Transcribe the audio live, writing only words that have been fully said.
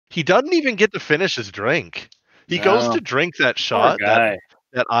He doesn't even get to finish his drink. He goes No. to drink that Poor shot, guy.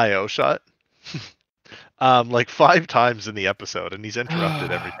 that IO shot, like 5 times in the episode, and he's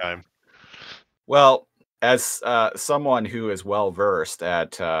interrupted every time. Well, as someone who is well versed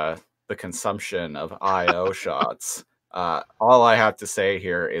at the consumption of IO shots, all I have to say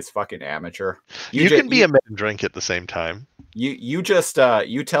here is fucking amateur. You can be a man and drink at the same time. You just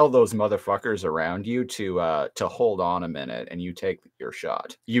you tell those motherfuckers around you to hold on a minute, and you take your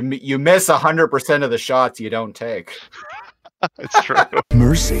shot. You miss 100% of the shots you don't take. It's true.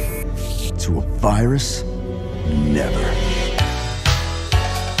 Mercy to a virus? Never.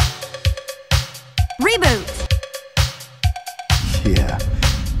 ReBoot! Yeah,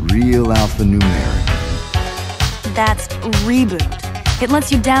 real alphanumeric. That's ReBoot. It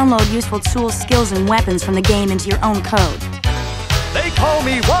lets you download useful tools, skills, and weapons from the game into your own code. They call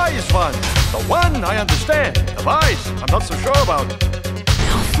me Wise One. The one I understand. The Vice I'm not so sure about.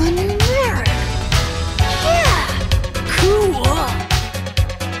 Alphanumeric! Yeah! Cool!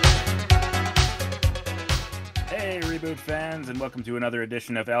 Hey, ReBoot fans, and welcome to another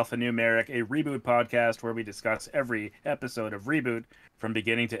edition of Alphanumeric, a ReBoot podcast where we discuss every episode of ReBoot from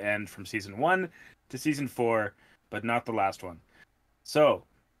beginning to end, from Season 1 to Season 4, but not the last one. So,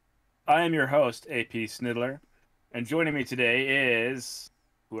 I am your host, AP Snidler, and joining me today is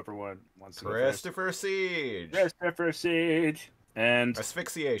whoever wants to go first. Christopher Siege. Christopher Siege. And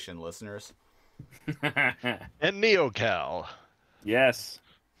Asphyxiation, listeners. And NeoCal. Yes.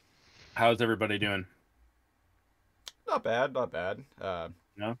 How's everybody doing? Not bad, not bad.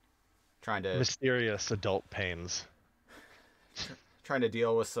 No? Trying to Mysterious adult pains. trying to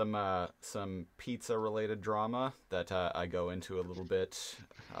deal with some pizza related drama that I go into a little bit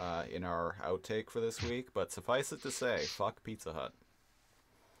in our outtake for this week, but suffice it to say, fuck Pizza Hut.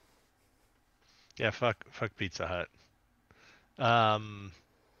 Yeah, fuck Pizza Hut.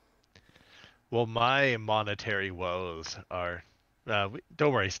 Well, my monetary woes are...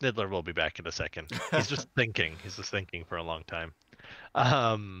 don't worry, Snidler will be back in a second. He's just thinking. He's just thinking for a long time.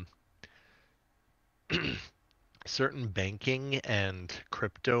 Certain banking and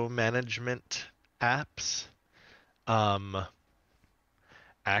crypto management apps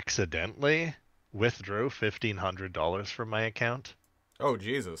accidentally withdrew $1,500 from my account. Oh,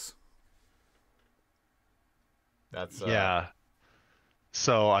 Jesus. That's yeah.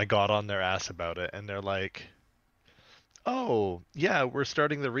 So I got on their ass about it, and they're like, oh, yeah, we're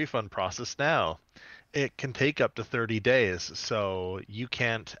starting the refund process now. It can take up to 30 days, so you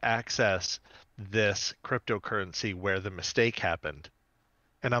can't access this cryptocurrency where the mistake happened.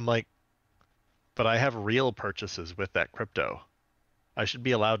 And I'm like, but I have real purchases with that crypto. I should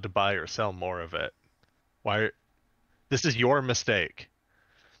be allowed to buy or sell more of it. Why? This is your mistake.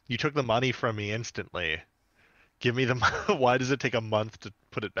 You took the money from me instantly. Give me the money. Why does it take a month to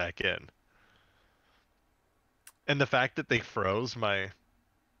put it back in? And the fact that they froze my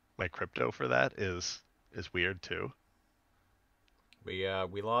crypto for that is weird too. we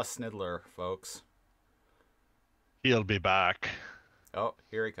lost Snidler, folks. He'll be back. Oh,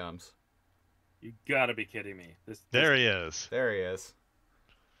 here he comes. You gotta be kidding me. There he is. There he is.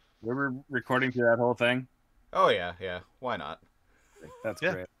 We were recording through that whole thing? Oh yeah, yeah. Why not? That's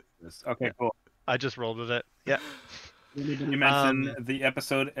Yeah. great. Okay, cool. I just rolled with it. Yeah. You mentioned the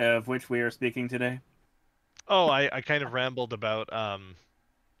episode of which we are speaking today? Oh, I kind of rambled about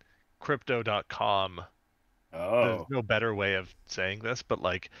crypto.com. Oh. There's no better way of saying this, but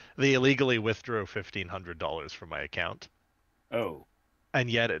like they illegally withdrew $1,500 from my account. Oh. And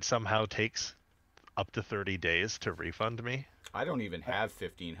yet it somehow takes up to 30 days to refund me. I don't even have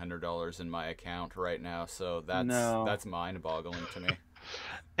 $1,500 in my account right now, so that's mind-boggling to me.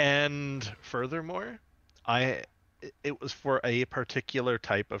 And furthermore, it was for a particular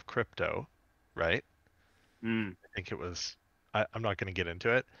type of crypto, right? I think it was, I'm not going to get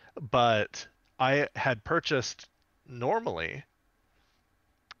into it, but I had purchased normally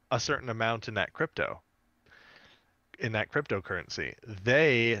a certain amount in that cryptocurrency.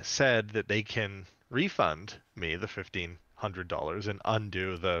 They said that they can refund me the $1,500 and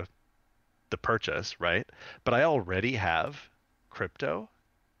undo the purchase, right? But I already have crypto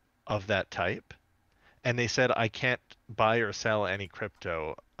of that type, and they said I can't buy or sell any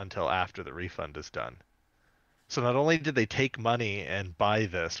crypto until after the refund is done. So not only did they take money and buy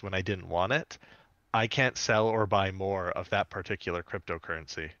this when I didn't want it, I can't sell or buy more of that particular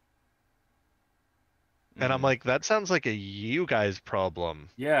cryptocurrency. And I'm like, that sounds like a you guys problem.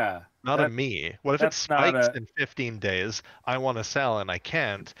 Yeah. Not a me. What if it spikes in 15 days, I want to sell and I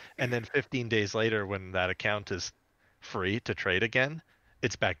can't, and then 15 days later when that account is free to trade again,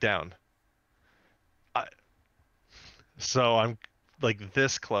 it's back down. So I'm like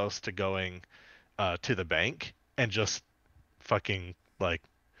this close to going to the bank and just fucking like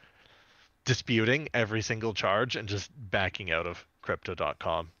disputing every single charge and just backing out of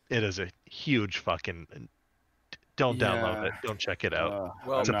crypto.com. It is a huge fucking don't download it. Don't check it out.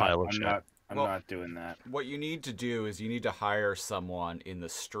 Well, It's a pile of I'm shit. I'm Well, not doing that. What you need to do is you need to hire someone in the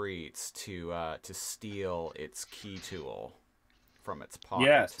streets to steal its key tool from its pocket.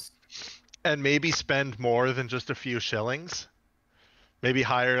 Yes. And maybe spend more than just a few shillings. Maybe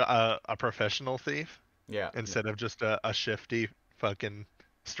hire a professional thief Yeah. instead of just a shifty fucking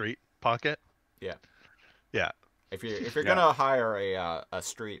street pocket. Yeah. Yeah. If you're Yeah. gonna hire a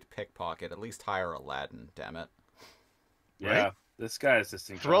street pickpocket, at least hire Aladdin. Damn it. Yeah. Right? This guy is just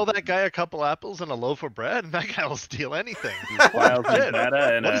Throw that incompetent. guy a couple apples and a loaf of bread, and that guy will steal anything. Files and Shit.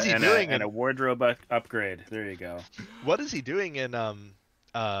 data and What is he doing and in- a wardrobe upgrade. There you go. What is he doing in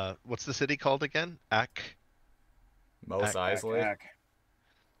what's the city called again? Mos Eisley.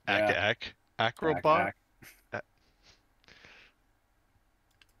 Yeah. Acrobat.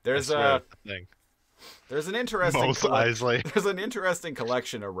 There's thing. there's an interesting Mos Eisley. there's an interesting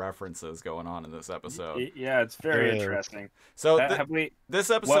collection of references going on in this episode. Yeah, it's very Yeah. interesting. So Have we? this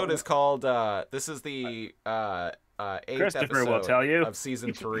episode what- is called this is the eighth Christopher will episode tell you. of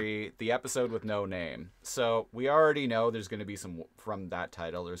season 3, the episode with no name. So we already know there's going to be some from that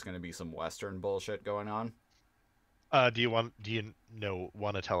title. There's going to be some Western bullshit going on. Do you want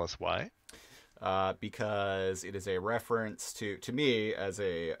to tell us why? Because it is a reference to me as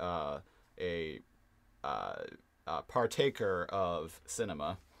a partaker of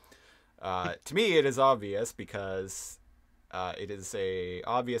cinema. To me, it is obvious because it is a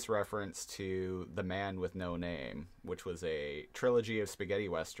obvious reference to The Man with No Name, which was a trilogy of spaghetti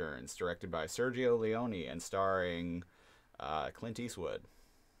westerns directed by Sergio Leone and starring Clint Eastwood.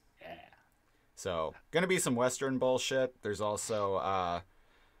 Yeah. So, gonna be some Western bullshit. There's also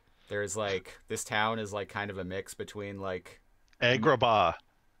there's like this town is like kind of a mix between like Agrabah.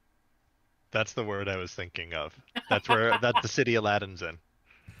 That's the word I was thinking of. That's the city Aladdin's in.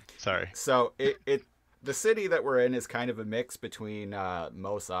 Sorry. so the city that we're in is kind of a mix between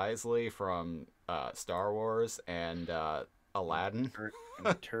Mos Eisley from Star Wars and Aladdin.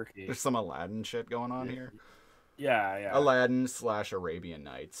 Turkey. There's some Aladdin shit going on here. Yeah. Aladdin / Arabian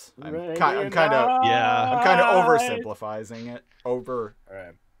Nights. I'm Arabian kind of Yeah. I'm kind of Nights. oversimplifying it. Over All right.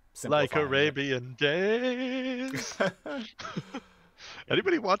 Like simplifying it. Arabian Days.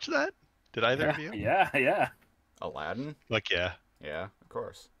 Anybody watch that? Did either of you? Yeah. Aladdin? Like, yeah. Yeah, of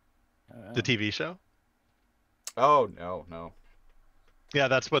course. The TV show? Oh no. Yeah,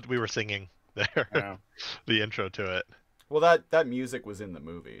 that's what we were singing there. Yeah. The intro to it. Well, that music was in the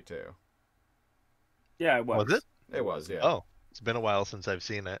movie too. Yeah, it was. Was it? It was, yeah. Oh, it's been a while since I've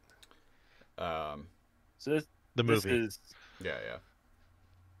seen it. Um, So this The this movie. is yeah.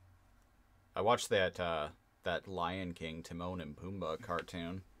 I watched that Lion King Timon and Pumbaa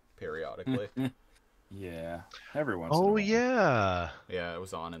cartoon periodically. yeah. Every once in a Oh while. yeah. Yeah, it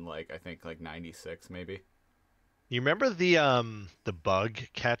was on in I think 96 maybe. You remember the bug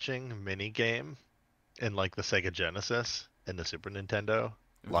catching mini game in like the Sega Genesis and the Super Nintendo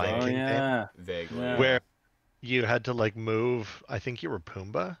Lion Oh King game? yeah. Vaguely. Yeah. Where you had to like move, I think you were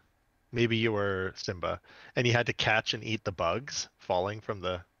Pumbaa, maybe you were Simba, and you had to catch and eat the bugs falling from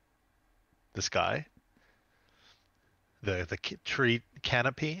the sky, the tree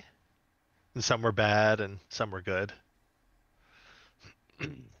canopy, and some were bad and some were good.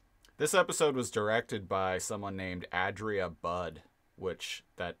 This episode was directed by someone named Adria Budd, which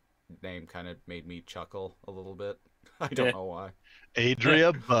that name kind of made me chuckle a little bit. I don't know why.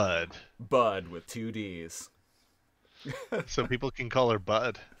 Adria Bud, Bud with 2 D's. so people can call her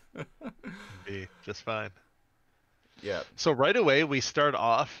Bud. Be just fine. Yeah. So right away we start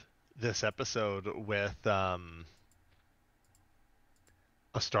off this episode with a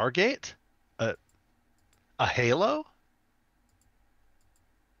Stargate, a Halo,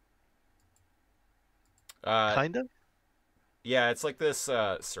 kind of. Yeah, it's like this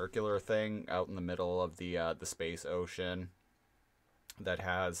circular thing out in the middle of the space ocean that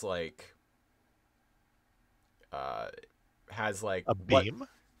has like A what- beam.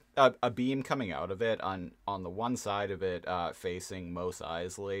 a beam coming out of it. On the one side of it, facing Mos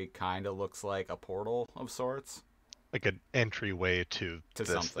Eisley, kind of looks like a portal of sorts Like an entryway to to this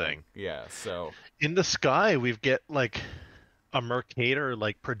something. thing. Yeah, so In the sky, we've get like a Mercator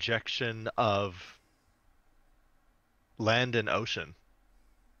like projection of land and ocean.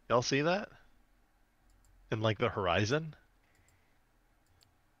 Y'all see that? In like the horizon?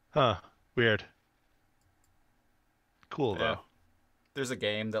 Huh. Weird. Cool though. Yeah. there's a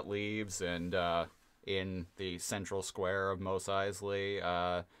game that leaves, and in the central square of Mos Eisley,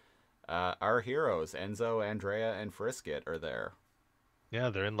 our heroes, Enzo, Andrea, and Frisket, are there. Yeah,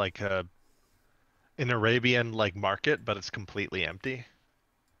 they're in like an Arabian like market, but it's completely empty.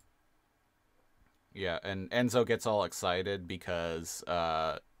 Yeah, and Enzo gets all excited because,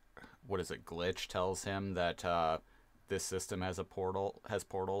 what is it, Glitch tells him that this system has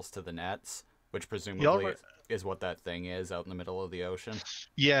portals to the nets, which presumably is what that thing is out in the middle of the ocean.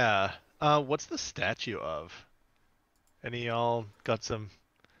 Yeah. What's the statue of? Any y'all got some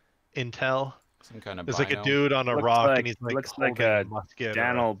intel? Some kind of There's like a bino. dude on a Looks rock, like- and he's like looks like holding a a musket or a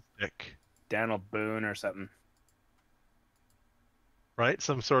Daniel- stick, Daniel Boone or something. right?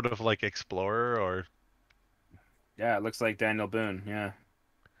 Some sort of like explorer or Yeah, it looks like Daniel Boone. Yeah.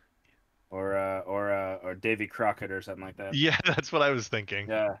 Or Davy Crockett or something like that. yeah, that's what I was thinking.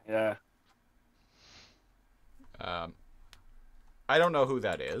 Yeah, yeah. I don't know who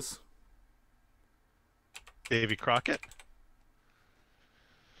that is. Davy Crockett.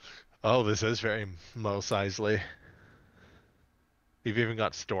 Oh, this is very Mos Eisley. You've even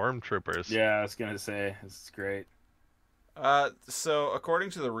got stormtroopers. Yeah, I was gonna say this is great. So according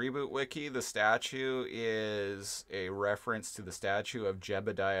to the ReBoot wiki, the statue is a reference to the statue of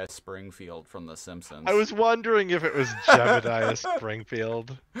Jebediah Springfield from The Simpsons. I was wondering if it was Jebediah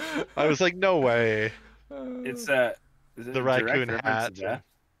Springfield. I was like, no way. It's is it The a raccoon direct hat. reference to that?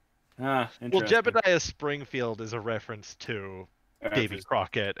 Ah, Well, interesting. Jebediah Springfield is a reference to Davy Reference-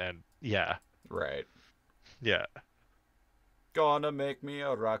 Crockett, and yeah, Right. yeah, Gonna make me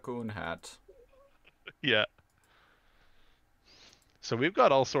a raccoon hat. yeah. So we've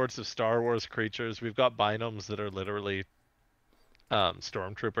got all sorts of Star Wars creatures. We've got binomes that are literally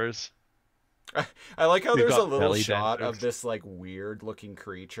stormtroopers. I like how We've there's a got little belly shot dancers. of this like weird looking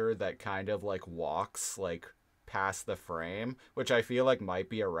creature that kind of like walks like past the frame, which I feel like might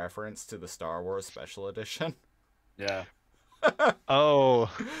be a reference to the Star Wars Special Edition. Yeah.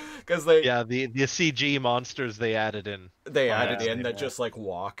 Oh, Because they yeah, the CG monsters they added in. added yeah, in that yeah. just like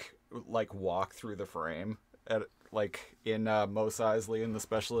walk through the frame at like in Mos Eisley in the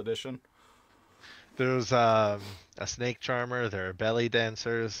Special Edition. There's a snake charmer. There are belly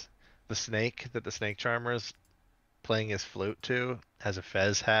dancers. The snake that the snake charmer is playing his flute to has a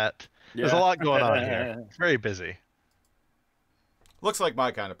fez hat. There's a lot going on here. It's very busy. Looks like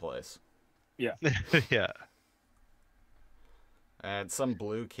my kind of place. Yeah. And some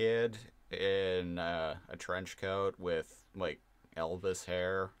blue kid in a trench coat with like Elvis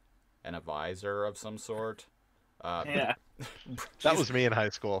hair and a visor of some sort. Yeah. That was me in high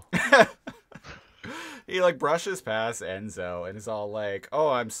school. He like brushes past Enzo and is all like, "Oh,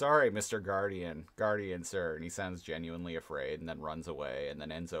 I'm sorry, Mr. Guardian, sir." And he sounds genuinely afraid and then runs away. And then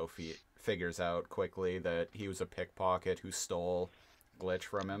Enzo figures out quickly that he was a pickpocket who stole Glitch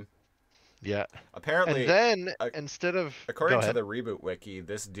from him. Yeah. Apparently, And then instead of according Go to ahead. the ReBoot wiki,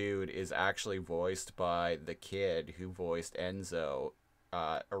 this dude is actually voiced by the kid who voiced Enzo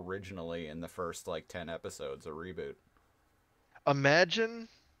originally in the first like 10 episodes of ReBoot. Imagine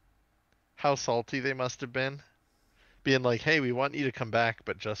how salty they must have been, being like, "Hey, we want you to come back,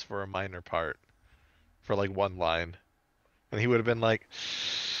 but just for a minor part, for like one line," and he would have been like,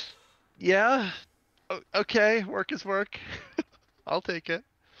 "Yeah, okay, work is work. I'll take it."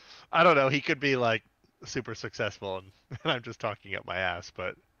 I don't know. He could be like super successful, and I'm just talking up my ass,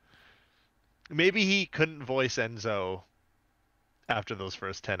 but maybe he couldn't voice Enzo after those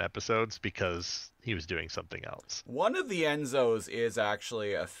first 10 episodes because he was doing something else. One of the Enzos is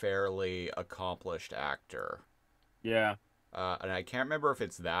actually a fairly accomplished actor. Yeah. And I can't remember if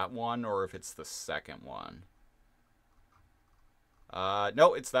it's that one or if it's the second one.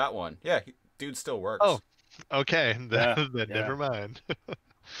 No, it's that one. Yeah, dude still works. Oh. Okay, then Yeah. never mind.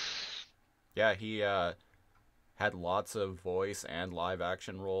 Yeah, he had lots of voice and live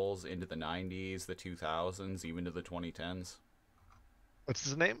action roles into the 90s, the 2000s, even to the 2010s. What's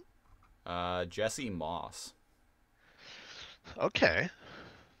his name? Jesse Moss. Okay.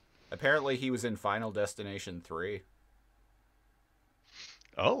 Apparently he was in Final Destination 3.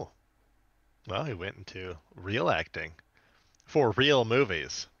 Oh. Well, he went into real acting for real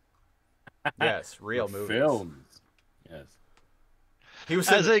movies. Yes, real movies. Films. Yes. He was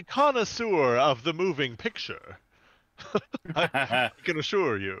As in, a connoisseur of the moving picture, I can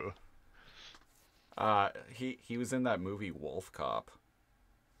assure you. he was in that movie Wolf Cop.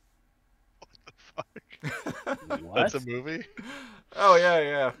 What? That's a movie? Oh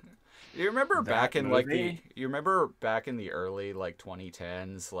yeah. You remember That back in movie? the early like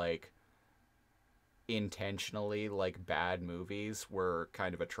 2010s, like intentionally like bad movies were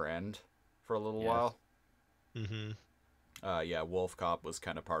kind of a trend for a little Yes. while. Mm-hmm. Yeah, Wolf Cop was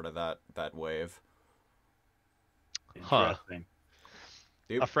kind of part of that wave. Huh. Interesting.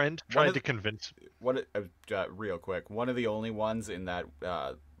 Dude, A friend one tried of to convince. real quick, one of the only ones in that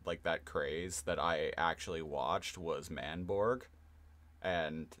like that craze that I actually watched was Manborg,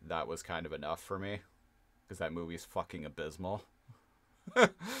 and that was kind of enough for me because that movie's fucking abysmal.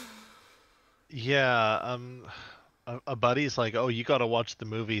 Yeah, a buddy's like, "Oh, you got to watch the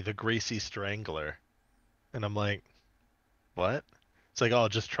movie The Greasy Strangler," and I'm like, "What?" It's like, "Oh,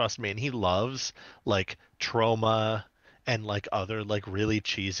 just trust me." And he loves like Trauma and like other like really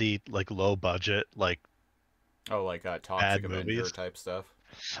cheesy, like low budget, like Oh, like Toxic bad Avenger movies. type stuff.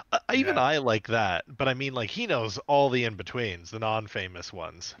 Even Yeah. I like that, but I mean, like he knows all the in-betweens, the non-famous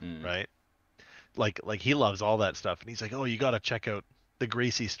ones, Mm. right? Like he loves all that stuff, and he's like, "Oh, you got to check out The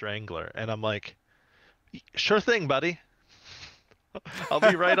Greasy Strangler," and I'm like, "Sure thing, buddy. I'll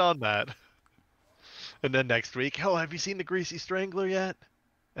be right on that." And then next week, "Oh, have you seen The Greasy Strangler yet?"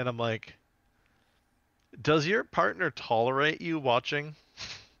 And I'm like, "Does your partner tolerate you watching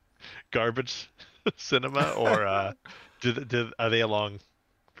garbage cinema, or are they along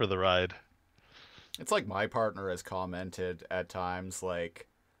for the ride?" It's like my partner has commented at times, like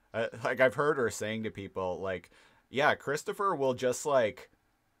I've heard her saying to people, like, yeah, Christopher will just like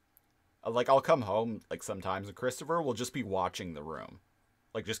I'll come home like sometimes, and Christopher will just be watching The Room,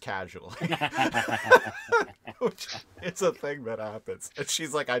 like just casually. Which it's a thing that happens, and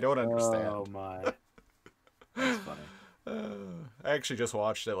she's like, I don't understand. Oh my. That's funny. I actually just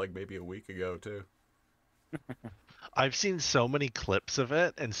watched it like maybe a week ago too. I've seen so many clips of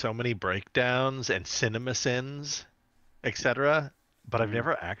it and so many breakdowns and cinema sins, etc., but I've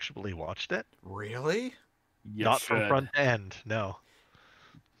never actually watched it. Really? You Not from should. front to end, no.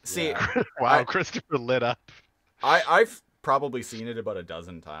 See, Yeah. Wow, Christopher lit up. I've probably seen it about a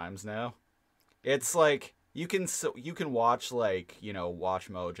dozen times now. It's like you can watch like Watch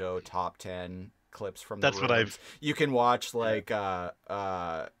Mojo top 10 clips from That's the what rooms. You can watch like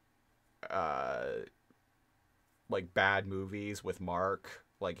like Bad Movies with Mark,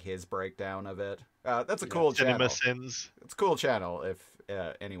 like his breakdown of it. That's a cool Cinema channel. sins. It's a cool channel if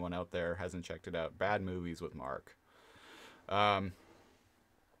anyone out there hasn't checked it out. Bad Movies with Mark.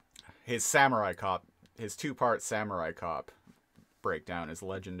 His Samurai Cop, his 2-part Samurai Cop breakdown is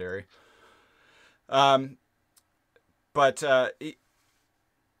legendary. But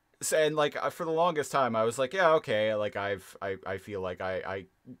and like for the longest time, I was like, yeah, okay, like I feel like I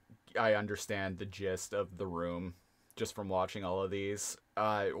understand the gist of The Room just from watching all of these.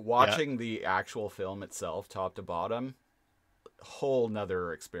 Watching the actual film itself, top to bottom, whole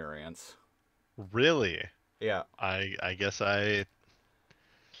nother experience. Really? Yeah. I guess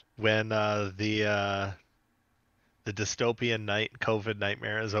when the dystopian COVID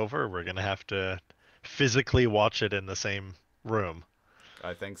nightmare is over, we're gonna have to physically watch it in the same room.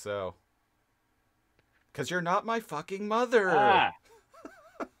 I think so. 'Cause you're not my fucking mother. Ah.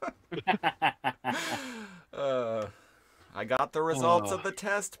 I got the results of the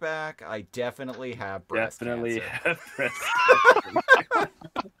test back. I definitely have breast Definitely cancer. have breast cancer.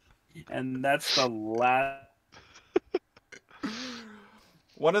 And that's the last.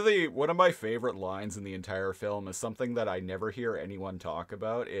 One of my favorite lines in the entire film is something that I never hear anyone talk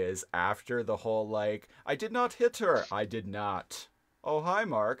about, is after the whole like, I did not hit her. I did not. Oh, hi,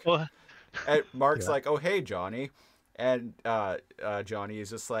 Mark. Well, And Mark's like, oh, hey, Johnny. And Johnny is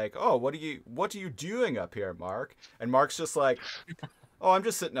just like, oh, what are you doing up here, Mark? And Mark's just like, oh, I'm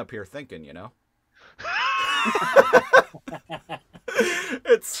just sitting up here thinking,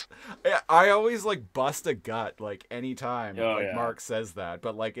 I always like bust a gut like anytime Mark says that,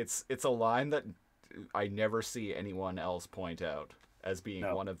 but like it's a line that I never see anyone else point out as being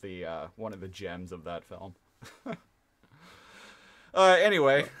one of the gems of that film.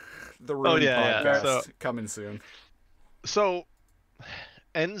 Anyway, the Room podcast coming soon. So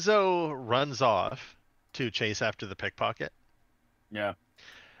Enzo runs off to chase after the pickpocket. Yeah.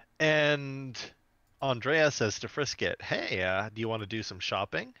 And Andrea says to Frisket, hey, do you want to do some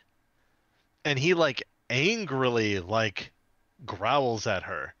shopping? And he like angrily like growls at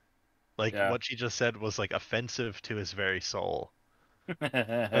her. Like what she just said was like offensive to his very soul.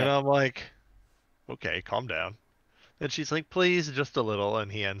 And I'm like, okay, calm down. And she's like, please, just a little.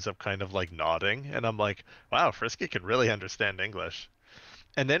 And he ends up kind of like nodding. And I'm like, wow, Frisket can really understand English.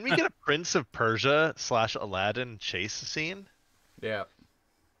 And then we get a Prince of Persia / Aladdin chase scene. Yeah.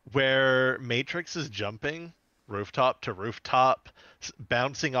 Where Matrix is jumping rooftop to rooftop,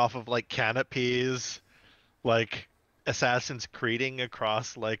 bouncing off of like canopies, like Assassin's Creeding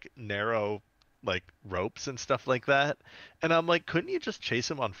across like narrow like ropes and stuff like that. And I'm like, couldn't you just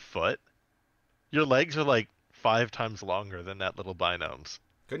chase him on foot? Your legs are like 5 times longer than that little binome's.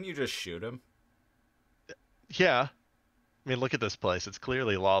 Couldn't you just shoot him? Yeah, I mean, look at this place. It's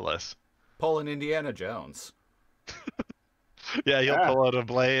clearly lawless. Pulling Indiana Jones. Yeah, he'll Yeah. pull out a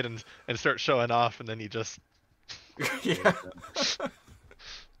blade and start showing off, and then he just. Yeah.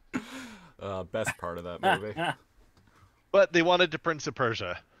 Best part of that movie. But they wanted to Prince of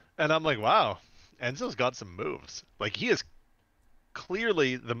Persia, and I'm like, wow, Enzo's got some moves. Like he is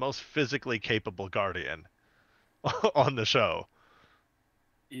clearly the most physically capable guardian on the show.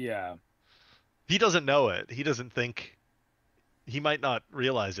 Yeah. He doesn't know it. He doesn't think. He might not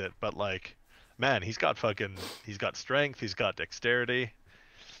realize it, but like, man, he's got strength. He's got dexterity.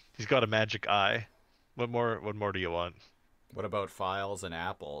 He's got a magic eye. What more do you want? What about files and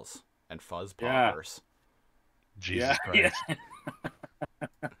apples and fuzz Yeah. poppers? Jesus Yeah. Christ.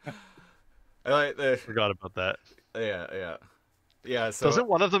 I like the Forgot about that. yeah. So Doesn't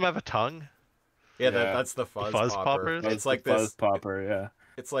one of them have a tongue? yeah, Yeah. that's the fuzz, fuzz popper. poppers? It's like Fuzz this. popper, yeah.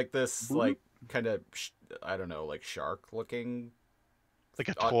 It's like this, like kind of I don't know, like shark looking. Like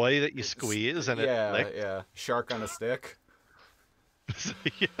a toy that you squeeze and yeah, it licks? yeah, shark on a stick.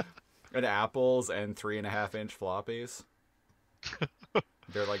 Yeah. And apples and 3.5-inch floppies.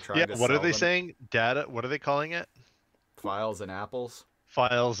 They're like trying Yeah, to. what are sell they them. saying? Data, what are they calling it? Files and apples.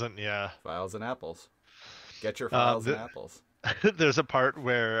 Files and yeah. Files and apples. Get your files and the- apples. There's a part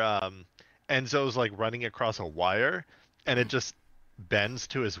where Enzo's like running across a wire and it just bends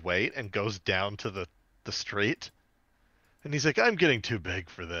to his weight and goes down to the street. And he's like, I'm getting too big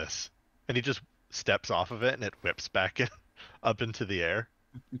for this. And he just steps off of it and it whips back up into the air.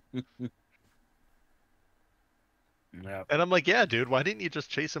 Yeah. And I'm like, yeah, dude, why didn't you just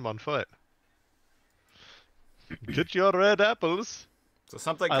chase him on foot? Get your red apples. So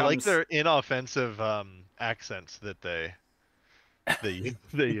something I comes. like their inoffensive accents that they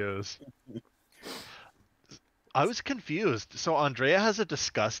use. I was confused. So Andrea has a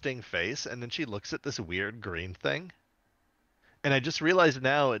disgusting face, and then she looks at this weird green thing. And I just realized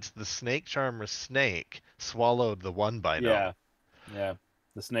now it's the snake charmer snake swallowed the one by now. Yeah. Yeah.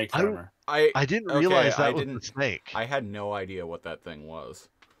 The snake charmer. I didn't realize that I was didn't. the snake. I had no idea what that thing was.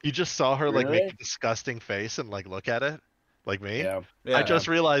 You just saw her like Really? make a disgusting face and like look at it, like me. Yeah. Yeah. I just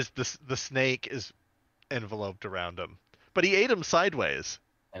realized the snake is enveloped around him, but he ate him sideways.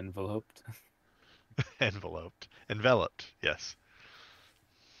 Enveloped. Enveloped. Yes.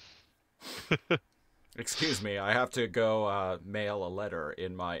 Excuse me, I have to go mail a letter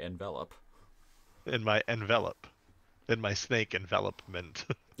in my envelope. In my envelope, in my snake envelopment.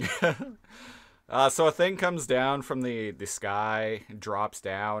 So a thing comes down from the sky, drops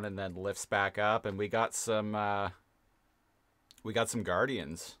down, and then lifts back up, and we got some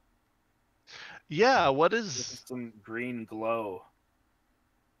guardians. Yeah. What There's is? some green glow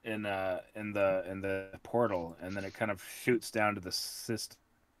in the portal, and then it kind of shoots down to the system.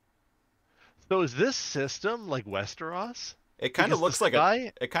 So is this system like Westeros? It kind of Because looks the like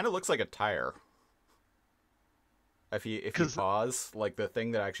sky- it kind of looks like a tire. If you 'Cause- pause, like the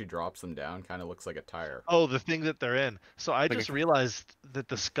thing that actually drops them down kind of looks like a tire. Oh, the thing that they're in. So I Like just a- realized that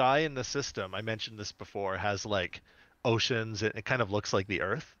the sky in the system, I mentioned this before, has like oceans. It kind of looks like the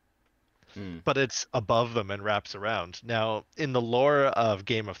Earth, Hmm. but it's above them and wraps around. Now, in the lore of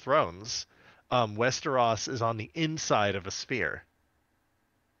Game of Thrones, Westeros is on the inside of a sphere,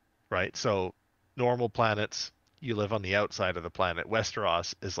 right? So normal planets, you live on the outside of the planet.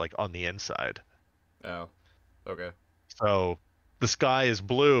 Westeros is like on the inside. Oh, okay. So the sky is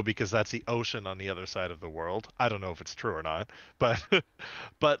blue because that's the ocean on the other side of the world. I don't know if it's true or not, but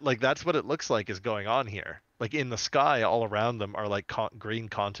but like that's what it looks like is going on here. Like in the sky all around them are like green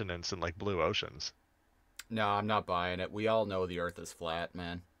continents and like blue oceans. No, I'm not buying it. We all know the Earth is flat,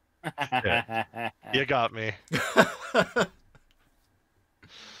 man. You got me.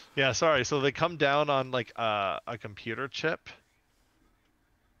 Yeah, sorry. So they come down on like a computer chip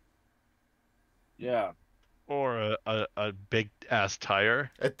Yeah. or a big ass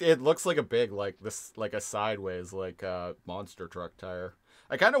tire. It looks like a big like a sideways like monster truck tire.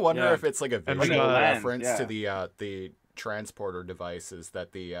 I kind of wonder Yeah. if it's like a And visual like a lens, reference yeah. to the transporter devices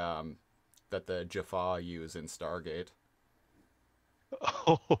that the Jaffa use in Stargate.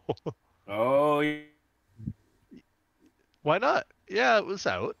 Oh, Oh. Yeah. why not? Yeah, it was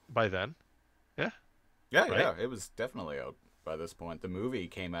out by then. Yeah, Right. yeah, it was definitely out by this point. The movie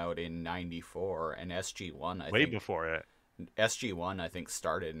came out in '94, and SG-1 Way before it. SG-1 I think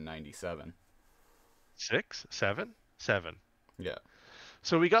started in '97. 6, 7, 7. Yeah.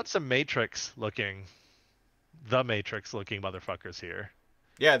 So we got some Matrix looking motherfuckers here.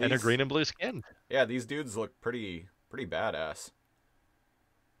 Yeah, And they're green and blue skinned. Yeah, these dudes look pretty badass.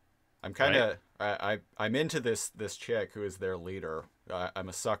 I'm kind of I'm into this chick who is their leader. I'm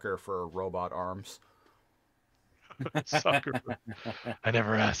a sucker for robot arms. Soccer room. I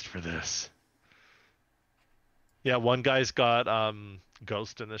never asked for this. Yeah, one guy's got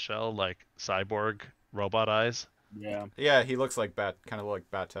Ghost in the Shell, like cyborg robot eyes. Yeah. Yeah, he looks like kind of like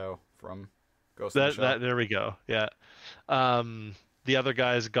Bateau from Ghost in the Shell. There we go. Yeah. The other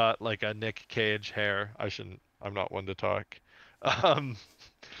guy's got like a Nick Cage hair. I'm not one to talk. Um,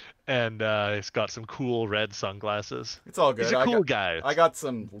 and he's got some cool red sunglasses. It's all good. He's a cool guy. I got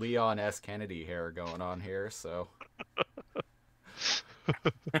some Leon S. Kennedy hair going on here, so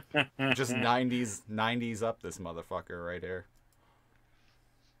just 90s up this motherfucker right here.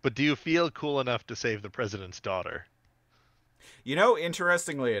 But do you feel cool enough to save the president's daughter? You know,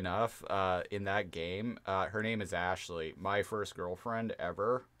 interestingly enough, in that game, her name is Ashley. My first girlfriend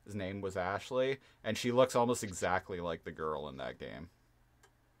ever, his name was Ashley, and she looks almost exactly like the girl in that game.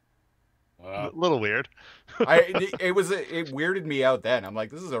 A little weird. It weirded me out then. I'm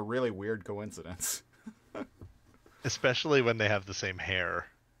like, this is a really weird coincidence. Especially when they have the same hair.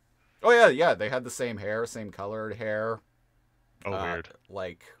 Oh yeah, they had the same hair, same colored hair. Oh, weird.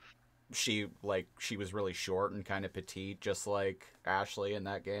 Like she was really short and kind of petite, just like Ashley in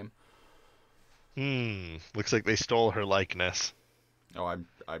that game. Looks like they stole her likeness. Oh,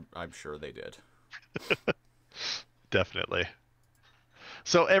 I'm sure they did. Definitely.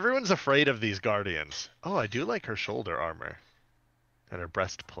 So everyone's afraid of these guardians. Oh, I do like her shoulder armor and her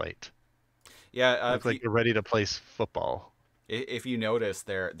breastplate. Yeah, looks like they're ready to play football. If you notice,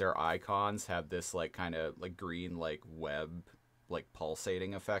 their icons have this like kind of like green like web like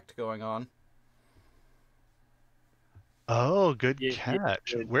pulsating effect going on. Oh, good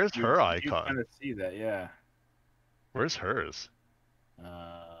catch. Where's her icon? You kind of see that, yeah. Where's hers?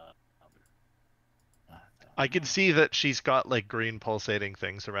 I can see that she's got like green pulsating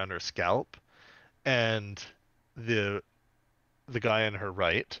things around her scalp, and the guy on her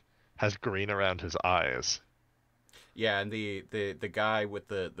right has green around his eyes. Yeah, and the guy with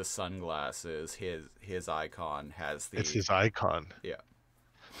the sunglasses, his icon has the... It's his icon. Yeah.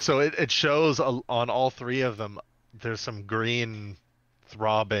 So it shows on all three of them, there's some green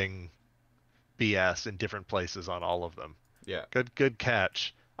throbbing BS in different places on all of them. Yeah. Good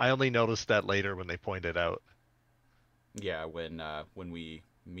catch. I only noticed that later when they pointed out. Yeah, when we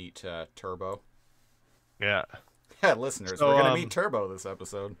meet Turbo. Yeah. Yeah, listeners, we're gonna meet Turbo this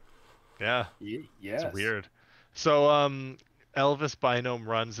episode. Yeah. Yes. It's weird. So Elvis Bynum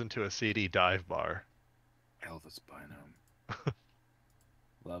runs into a seedy dive bar. Elvis Bynum.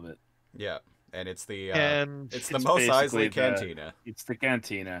 Love it. Yeah, and it's the it's Mos Eisley cantina. It's the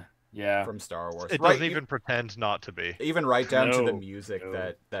cantina. Yeah. From Star Wars. It doesn't even pretend not to be. Even right down to the music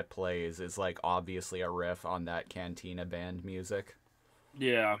that plays is like obviously a riff on that cantina band music.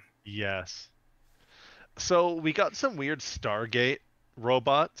 Yeah. Yes. So we got some weird Stargate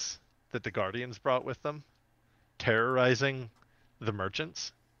robots that the Guardians brought with them, terrorizing the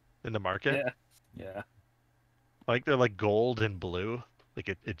merchants in the market. Yeah. Like they're like gold and blue,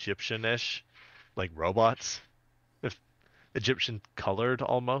 like Egyptian-ish, like robots. Egyptian colored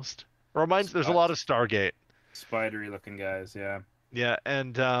almost. There's a lot of Stargate. Spidery looking guys, yeah. Yeah,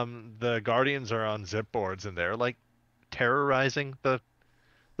 and the Guardians are on zip boards and they're like terrorizing the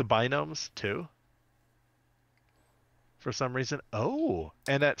binomes too. For some reason. Oh,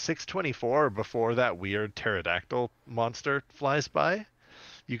 and at 6:24, before that weird pterodactyl monster flies by,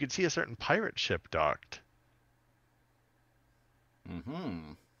 you can see a certain pirate ship docked.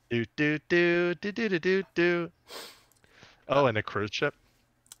 Mm-hmm. Do. Oh, and a cruise ship.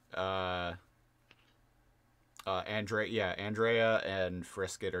 Andrea and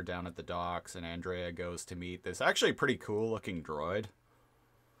Frisket are down at the docks, and Andrea goes to meet this actually pretty cool looking droid.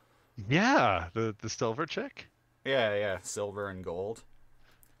 Yeah, the silver chick. Yeah, silver and gold.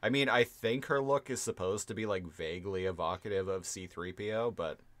 I mean, I think her look is supposed to be like vaguely evocative of C-3PO,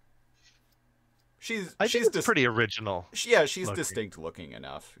 but she's pretty original. She's distinct looking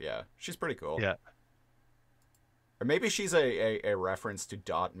enough. Yeah, she's pretty cool. Yeah. Or maybe she's a reference to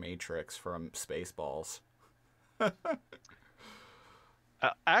Dot Matrix from Spaceballs.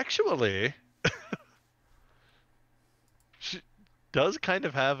 Actually, she does kind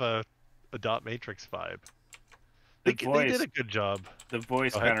of have a Dot Matrix vibe. They did a good job. The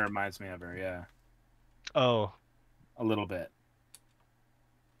voice kind of reminds me of her, yeah. Oh. A little bit.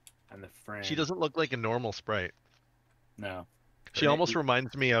 And the frame. She doesn't look like a normal sprite. No. She almost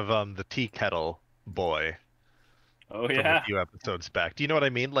reminds me of the tea kettle boy. Oh, from yeah. a few episodes back. Do you know what I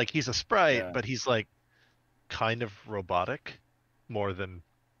mean? Like, he's a sprite, but he's like kind of robotic more than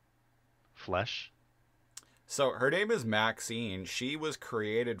flesh. So her name is Maxine. She was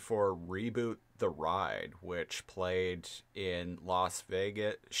created for ReBoot The Ride, which played in Las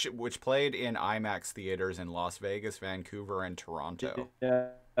Vegas, which played in IMAX theaters in Las Vegas, Vancouver, and Toronto.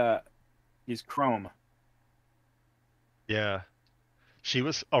 He's Chrome. Yeah. She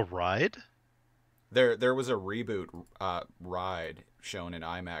was a ride? There was a reboot ride shown in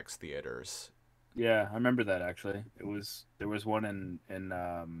IMAX theaters. Yeah, I remember that actually. There was one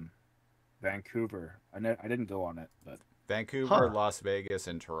in Vancouver. I didn't go on it, but Vancouver, Las Vegas,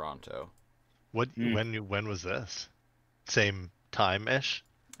 and Toronto. When was this? Same time-ish?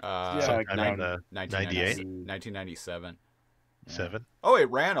 like Sometime in the 98? 1997. 7? Oh, it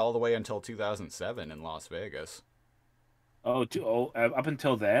ran all the way until 2007 in Las Vegas. Up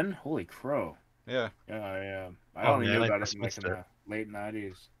until then? Holy crow. Yeah. Yeah. I Oh, only man, knew I about it just in, like, missed in the it. late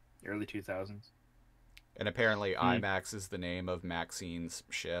 90s, early 2000s. And apparently IMAX is the name of Maxine's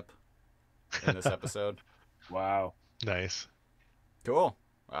ship in this episode. Wow. Nice. Cool.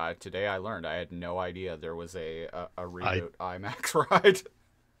 Today I learned. I had no idea there was a reboot IMAX ride.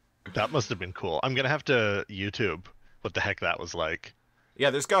 That must have been cool. I'm going to have to YouTube what the heck that was like. Yeah,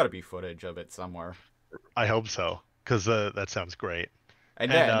 there's got to be footage of it somewhere. I hope so, because that sounds great.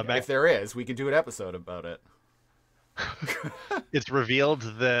 And then, if there is, we can do an episode about it. It's revealed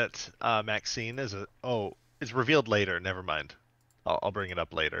that Maxine is it's revealed later. Never mind. I'll bring it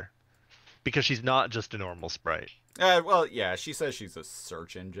up later. Because she's not just a normal sprite. Well, yeah, she says she's a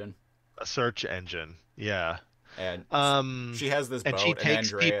search engine. A search engine. Yeah. And she has this boat, and she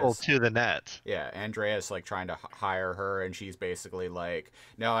takes and people Andreas, to the net. yeah, Andreas like trying to hire her, and she's basically like,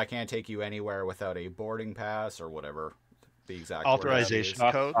 "No, I can't take you anywhere without a boarding pass or whatever." The exact word Authorization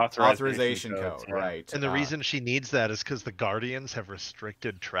is. code. Authorization code, yeah. right? And the reason she needs that is because the Guardians have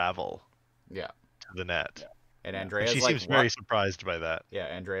restricted travel yeah, to the net. and And Andreas she like, seems "What?" very surprised by that. Yeah,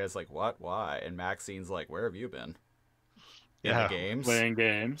 Andrea's like, "What? Why?" And Maxine's like, "Where have you been?" In Yeah. the games. Playing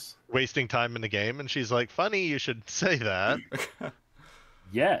games. Wasting time in the game, and she's like, "Funny, you should say that."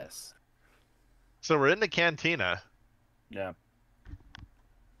 Yes. So we're in the cantina. Yeah.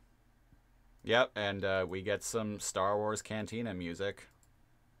 Yep, and we get some Star Wars Cantina music.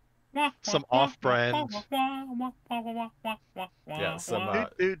 Some off-brand. Yeah, some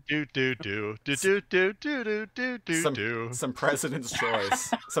some President's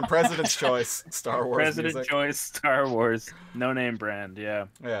Choice, some President's Choice Star Wars President music. Choice Star Wars. No name brand, yeah.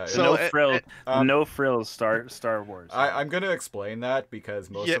 Yeah, So, no frills Star Wars. I'm going to explain that because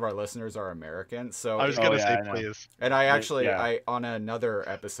most Yeah. of our listeners are American. So I was gonna say, I know. please. and I actually Yeah. I on another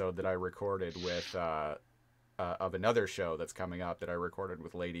episode that I recorded with of another show that's coming up that I recorded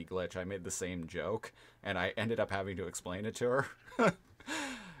with Lady Glitch, I made the same joke and I ended up having to explain it to her.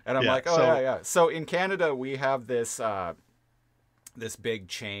 And I'm Yeah, like, oh so- yeah. So in Canada we have this this big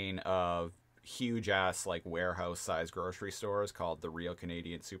chain of huge ass like warehouse size grocery stores called the Real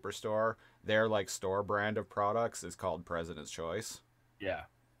Canadian Superstore. Their like store brand of products is called President's Choice. Yeah.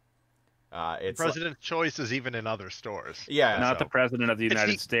 It's President's Choice is even in other stores. yeah, Not the president of the It's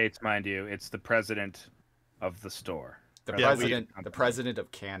United the- States, mind you. It's the president of the store. the Yeah, president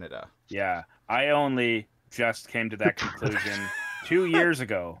of Canada. Yeah. I only just came to that conclusion 2 years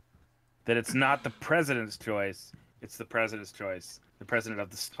ago that it's not the president's choice, it's the president's choice, the president of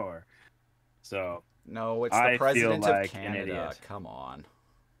the store. So No, it's I the feel president like of an Canada. idiot. Come on.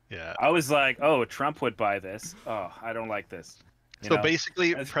 Yeah. I was like, oh, Trump would buy this. Oh, I don't like this. You So know?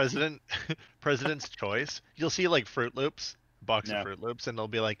 basically, That's- President's Choice. You'll see like Fruit Loops, box Yeah. of Fruit Loops, and they'll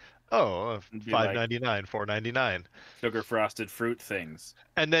be like, "Oh, It'd be like- $5.99, $4.99," sugar frosted fruit things.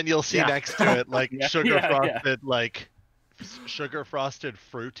 and then you'll see Yeah. next to it like Yeah, sugar yeah, yeah. frosted, like sugar frosted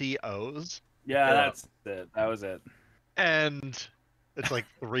fruity O's, Yeah, Yeah. that's it. That was it. and it's like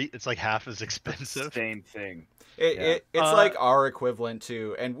it's like half as expensive. Same thing. It's Uh, like our equivalent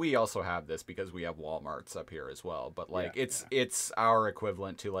to, and we also have this because we have Walmarts up here as well. But like, Yeah, it's our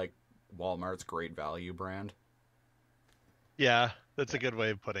equivalent to like Walmart's Great Value brand. Yeah, that's a good way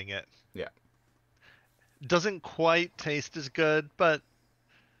of putting it. Yeah. Doesn't quite taste as good, but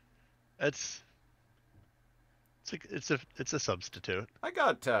it's a substitute. I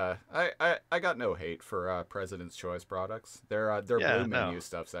got I got no hate for President's Choice products. Their Yeah, blue menu no.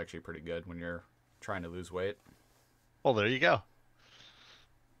 stuff's actually pretty good when you're trying to lose weight. Well, there you go.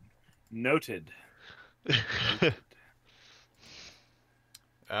 Noted.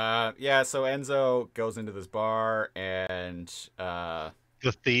 Yeah, so Enzo goes into this bar and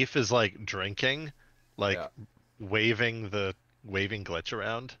The thief is like drinking, like Yeah. waving glitch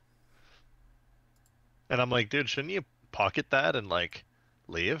around. And I'm like, dude, shouldn't you pocket that and like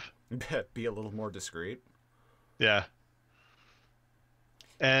leave? be a little more discreet. Yeah.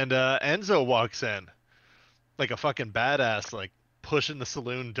 And Enzo walks in like a fucking badass, like pushing the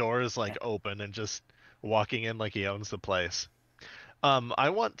saloon doors like open and just walking in like he owns the place. I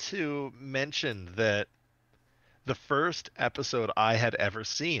want to mention that the first episode I had ever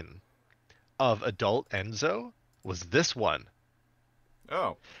seen of Adult Enzo was this one.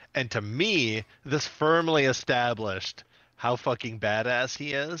 Oh, And to me, this firmly established how fucking badass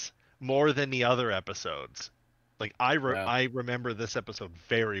he is more than the other episodes. Like Yeah. I remember this episode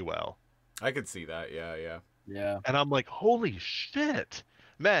very well. I could see that. Yeah, yeah. Yeah. And I'm like, holy shit.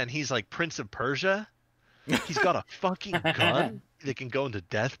 Man, he's like Prince of Persia. He's got a fucking gun that can go into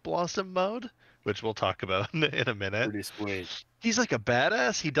Death Blossom mode, which we'll talk about in a minute. Pretty sweet. He's like a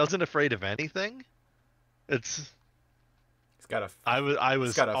badass. He doesn't afraid of anything. It's He's got a I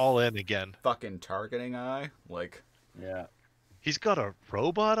was got a all in again. fucking targeting eye. Like, Yeah. He's got a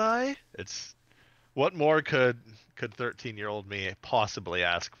robot eye. It's what more could 13-year-old me possibly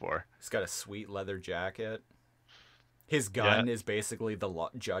ask for? he's got a sweet leather jacket. His gun is basically the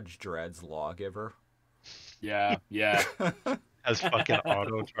Judge Dredd's lawgiver. Yeah. Yeah. Has fucking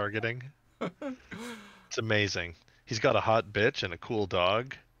auto targeting. It's amazing. He's got a hot bitch and a cool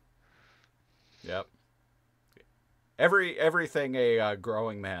dog. Yep. Everything a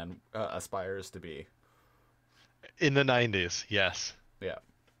growing man aspires to be. In the 90s, yes. Yeah.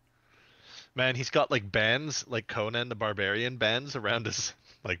 Man, he's got like bands, like Conan the Barbarian bands around his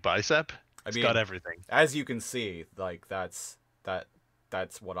like bicep. He's got everything. As you can see, like that's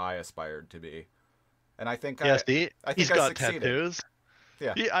what I aspired to be. And I think Yes, I think he's I got succeeded. tattoos.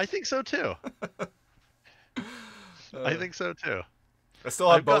 Yeah. I think so too. I think so too. I still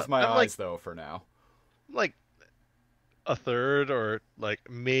have I've got- both my I'm like- eyes though for now. Like a third or like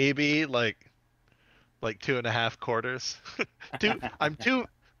maybe like 2.5 quarters. I'm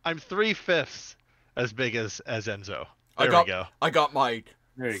 3/5 as big as Enzo. There we go. I got my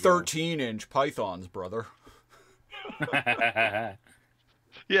There you go. 13-inch pythons, brother.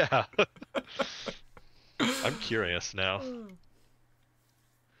 Yeah. I'm curious now.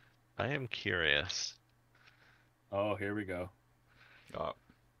 I am curious. Oh, here we go. Uh,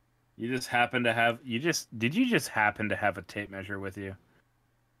 You just happen to have did you just happen to have a tape measure with you?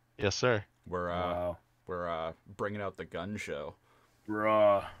 Yes, sir. Wow. we're bringing out the gun show.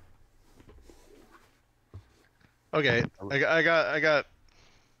 Raw. Okay, I got.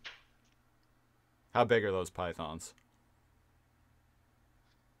 How big are those pythons?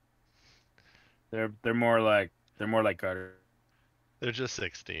 They're more like gutter. They're just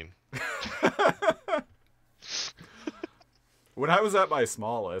 16. When I was at my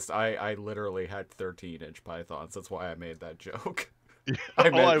smallest, I literally had 13-inch pythons. That's why I made that joke.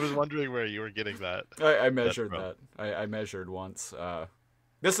 I was wondering where you were getting that. I measured That's that. I measured once.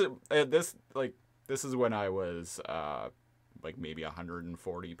 This is when I was like maybe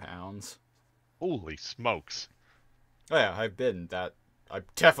 140 pounds. Holy smokes! Oh yeah, I've been that. I'm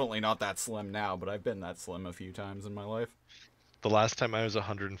definitely not that slim now, but I've been that slim a few times in my life. The last time I was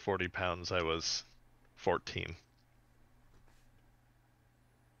 140 pounds, I was 14.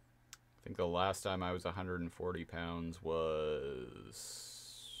 I think the last time I was 140 pounds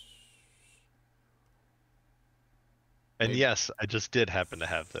was... And yes, I just did happen to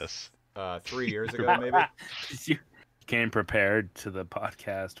have this. 3 years ago, maybe? You came prepared to the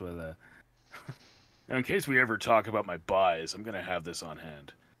podcast with a. In case we ever talk about my buys, I'm gonna have this on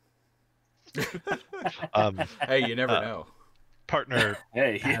hand. Hey, you never know. Partner,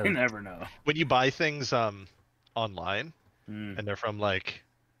 Hey, you never know. when you buy things online Mm. and they're from like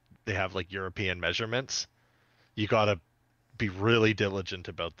they have like European measurements, you gotta be really diligent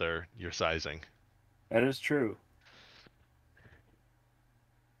about your sizing. That is true.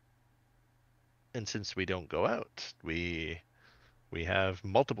 And since we don't go out, we have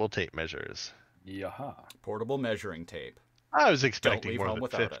multiple tape measures. Yaha. Portable measuring tape. I was expecting leave more home than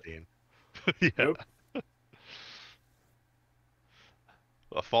without it. 15. Yeah. Nope.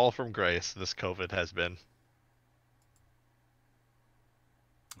 A fall from grace this COVID has been.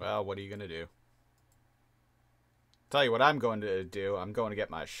 Well, what are you going to do? Tell you what I'm going to do. I'm going to get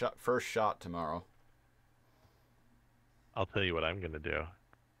my first shot tomorrow. I'll tell you what I'm gonna do.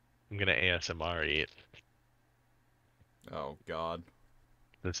 I'm gonna ASMR eat Oh, God.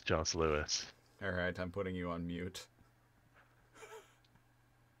 this Joss Lewis. Alright, I'm putting you on mute.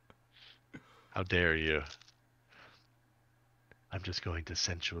 How dare you? I'm just going to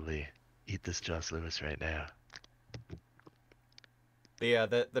sensually eat this Joss Lewis right now. Yeah,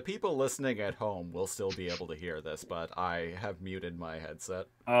 the people listening at home will still be able to hear this, but I have muted my headset.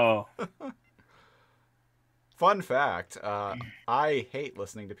 Oh. Fun fact, I hate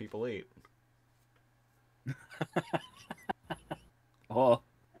listening to people eat. Well,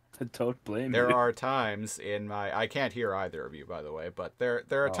 Don't blame There you. are times in my... I can't hear either of you, by the way, but there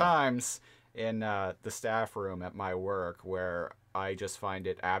are times in the staff room at my work where I just find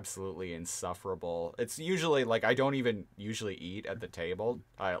it absolutely insufferable. It's usually, like, I don't even usually eat at the table.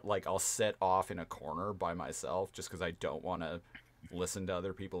 I'll sit off in a corner by myself just because I don't want to listen to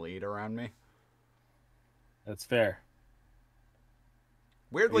other people eat around me. That's fair.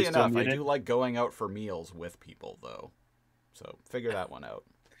 Weirdly still enough, I muted? do like going out for meals with people, though. So figure that one out.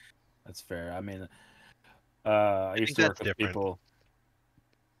 That's fair. I mean, I used think to work that's with different. people.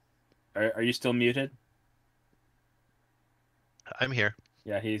 Are you still muted? I'm here.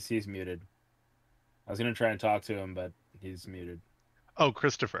 Yeah, he's muted. I was gonna try and talk to him, but he's muted. Oh,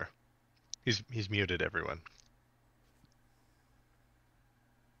 Christopher. He's muted, everyone.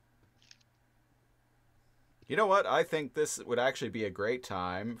 You know what? I think this would actually be a great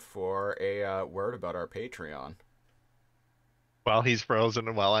time for a word about our Patreon. While he's frozen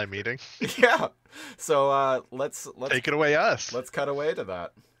and while I'm eating. Yeah. So let's Take it away, us. Let's cut away to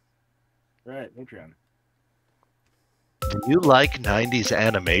that. Right, Patreon. Do you like 90s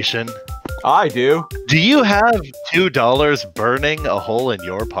animation? I do. Do you have $2 burning a hole in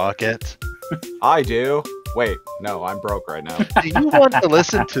your pocket? I do. Wait, no, I'm broke right now. Do you want to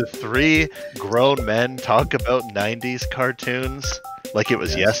listen to 3 grown men talk about 90s cartoons like it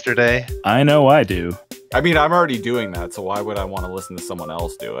was yesterday? I know I do. I mean, I'm already doing that, so why would I want to listen to someone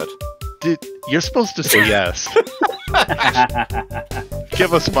else do it? Dude, you're supposed to say yes.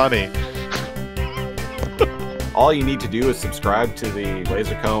 Give us money. All you need to do is subscribe to the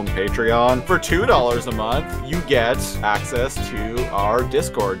Lasercomb Patreon. For $2 a month, you get access to our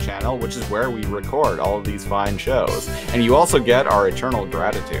Discord channel, which is where we record all of these fine shows. And you also get our eternal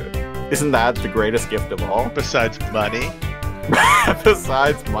gratitude. Isn't that the greatest gift of all? Besides money,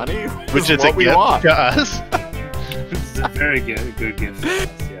 Besides money, which is what a we gift want. to us. It's a very good gift.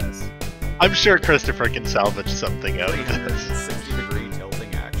 Yes. I'm sure Christopher can salvage something out of this. 60-degree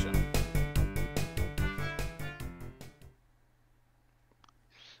tilting action.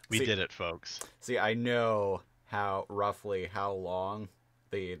 We See- did it, folks. See, I know roughly how long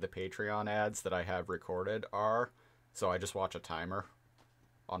the Patreon ads that I have recorded are, so I just watch a timer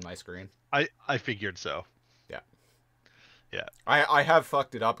on my screen. I figured so. Yeah. I have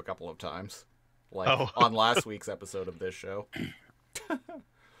fucked it up a couple of times, like Oh. on last week's episode of this show.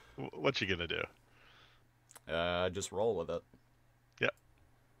 What you gonna do? Just roll with it. Yep.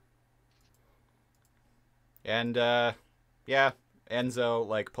 And yeah, Enzo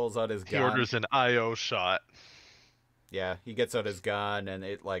like pulls out his He gun. orders an IO shot. Yeah, he gets out his gun and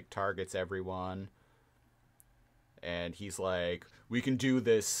it like targets everyone. And he's like, "We can do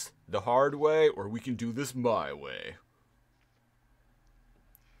this the hard way, or we can do this my way."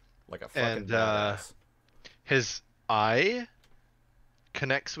 Like a fucking And, badass. His eye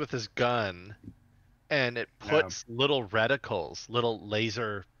connects with his gun, and it puts little reticles, little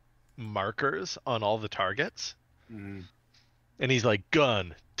laser markers on all the targets. Mhm. And he's like,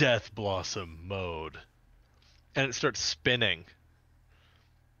 gun, death blossom mode. And it starts spinning.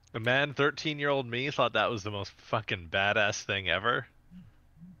 The man, 13-year-old me, thought that was the most fucking badass thing ever.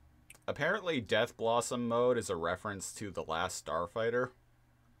 Apparently, Death Blossom mode is a reference to The Last Starfighter.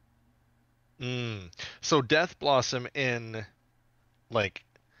 So Death Blossom in, like,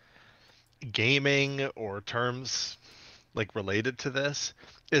 gaming or terms, like, related to this,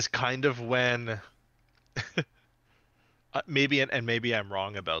 is kind of when... maybe I'm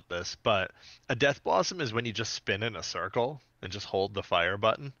wrong about this, but a Death Blossom is when you just spin in a circle and just hold the fire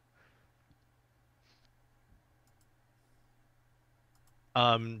button.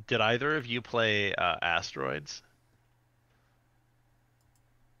 Did either of you play Asteroids?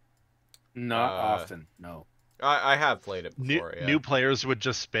 Not often, no. I have played it before, yeah. New players would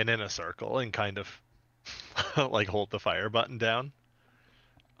just spin in a circle and kind of like hold the fire button down.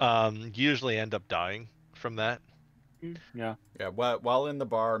 Usually end up dying from that. Yeah. Yeah, while in the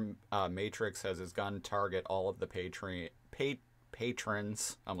bar, Matrix has his gun target all of the patrons,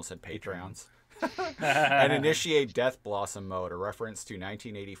 I almost said Patreons, and initiate Death Blossom mode, a reference to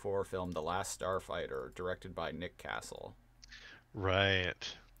 1984 film The Last Starfighter, directed by Nick Castle.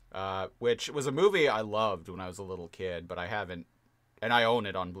 Right. Which was a movie I loved when I was a little kid, but I haven't, and I own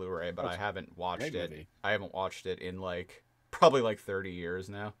it on Blu-ray, but I haven't watched it. Movie. I haven't watched it in probably 30 years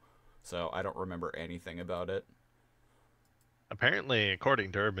now, so I don't remember anything about it. Apparently,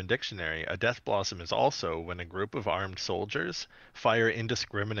 according to Urban Dictionary, a Death Blossom is also when a group of armed soldiers fire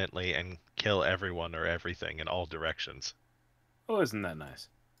indiscriminately and kill everyone or everything in all directions. Oh, isn't that nice?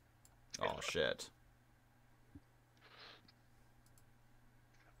 Oh shit.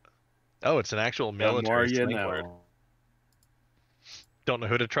 Oh, it's an actual The more military you slang know. word. Don't know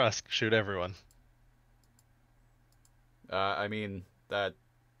who to trust. Shoot everyone. I mean that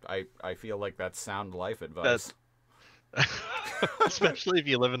I feel like that's sound life That's advice. especially if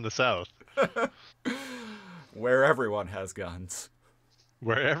you live in the South, Where everyone has guns.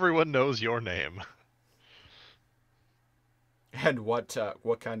 where everyone knows your name. And what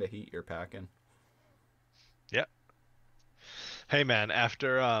kind of heat you're packing? Yeah. Hey man,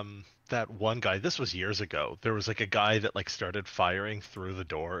 after that one guy, this was years ago. There was like a guy that like started firing through the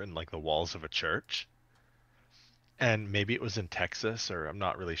door in like the walls of a church. And maybe it was in Texas or I'm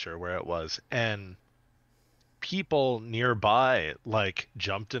not really sure where it was. And people nearby like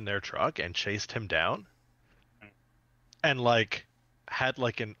jumped in their truck and chased him down and like had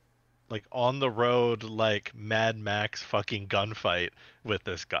like an like on the road like Mad Max fucking gunfight with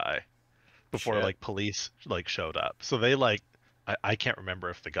this guy before Shit. like police like showed up. So they like I can't remember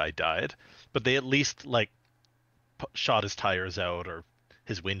if the guy died, but they at least like shot his tires out or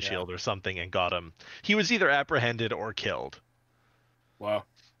his windshield or something and got him. He was either apprehended or killed. Wow.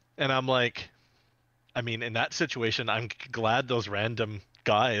 And I'm like, I mean, in that situation, I'm glad those random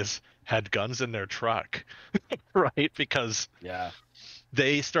guys had guns in their truck, right? Because Yeah.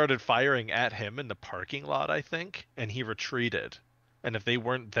 they started firing at him in the parking lot, I think, and he retreated. And if they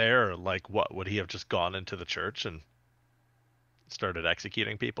weren't there, like, what would he have just gone into the church and started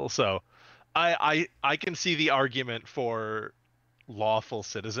executing people? So, I can see the argument for lawful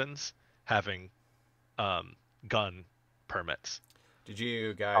citizens having gun permits. Did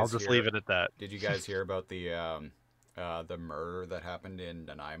you guys I'll just hear, leave it at that. Did you guys hear about the murder that happened in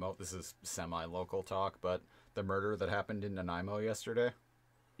Nanaimo? This is semi-local talk, but the murder that happened in Nanaimo yesterday?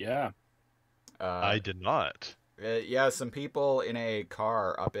 Yeah. I did not. Yeah, some people in a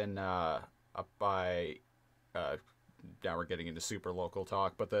car up by now we're getting into super local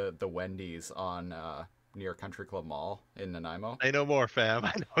talk, but the Wendy's on near Country Club Mall in Nanaimo. I know more, fam.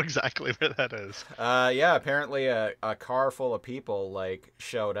 I know exactly where that is. Yeah, apparently a car full of people like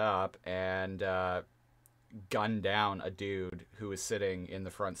showed up and gunned down a dude who was sitting in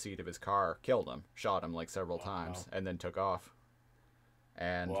the front seat of his car, killed him, shot him like several times, and then took off.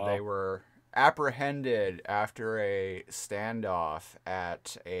 And they were apprehended after a standoff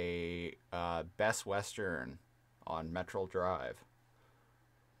at a Best Western on Metro Drive.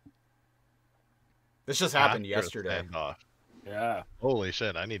 This just happened yesterday. Yeah. Holy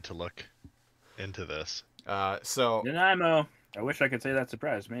shit, I need to look into this. So Nanaimo. I wish I could say that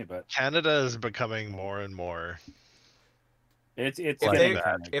surprised me, but Canada is becoming more and more. it's if they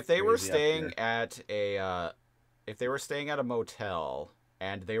were crazy up staying here. at a if they were staying at a motel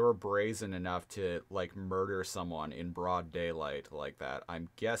and they were brazen enough to like murder someone in broad daylight like that, I'm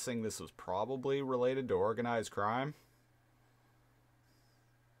guessing this was probably related to organized crime.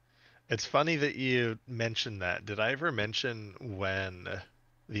 It's funny that you mentioned that. Did I ever mention when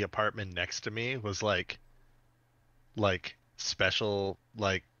the apartment next to me was like special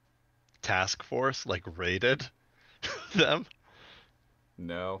like task force like raided them?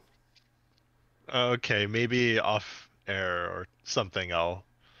 No. Okay, maybe off air or something. I'll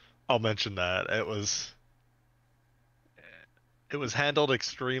mention that. It was handled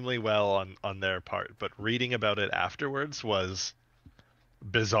extremely well on their part, but reading about it afterwards was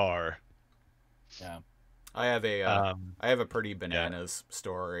bizarre. Yeah. I have a pretty bananas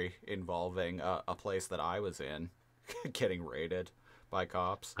story involving a place that I was in getting raided by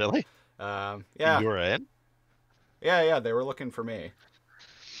cops. Really? Yeah. You were in? Yeah, they were looking for me.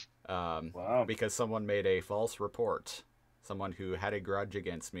 Wow. Because someone made a false report. Someone who had a grudge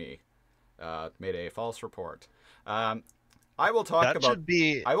against me made a false report. I will talk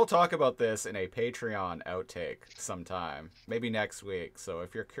about this in a Patreon outtake sometime, maybe next week. So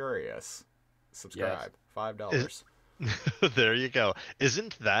if you're curious, subscribe. $5. There you go.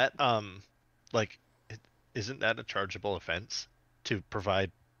 Isn't that like isn't that a chargeable offense to provide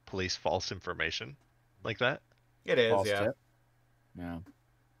police false information like that? It is, False yeah. tip. Yeah.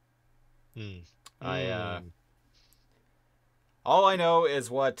 All I know is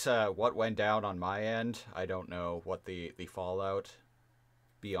what went down on my end. I don't know what the fallout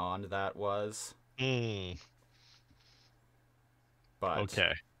beyond that was. But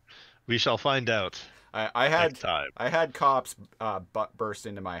okay, we shall find out. I next time. had cops burst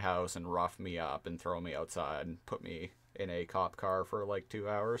into my house and rough me up and throw me outside and put me in a cop car for like 2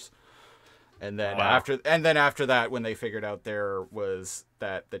 hours. And then after that, when they figured out there was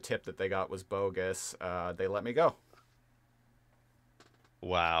that the tip that they got was bogus, they let me go.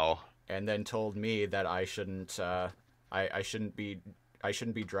 Wow. And then told me that I shouldn't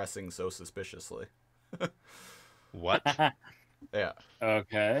be dressing so suspiciously. What? Yeah.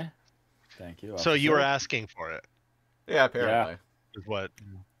 Okay. Thank you. So you were asking for it? Yeah, apparently. is what.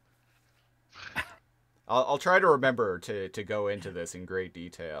 I'll try to remember to go into this in great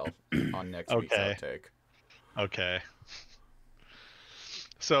detail on next week's Okay. outtake. Okay.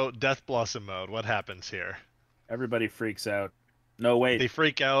 So Death Blossom mode. What happens here? Everybody freaks out. No, wait. They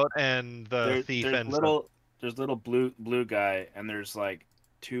freak out, and the thief there's ends up. little blue guy, and there's like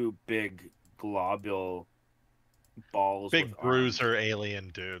two big globule balls. Big with bruiser arms. alien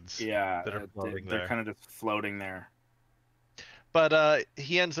dudes. Yeah, that are floating they're there. kind of just floating there. But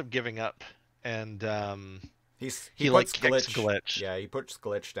he ends up giving up, and he like puts kicks Glitch. Yeah, he puts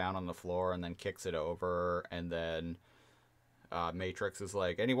Glitch down on the floor and then kicks it over, and then Matrix is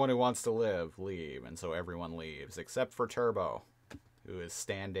like, anyone who wants to live, leave, and so everyone leaves except for Turbo, who is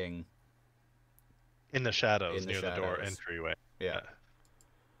standing in the shadows near the door entryway. Yeah.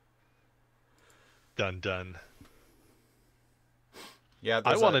 Dun. Yeah,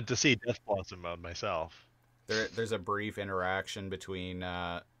 I wanted to see Death Blossom mode myself. There's a brief interaction between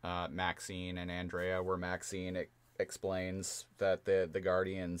Maxine and Andrea where Maxine explains that the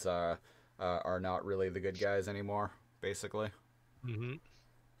Guardians are not really the good guys anymore, basically. Mm-hmm.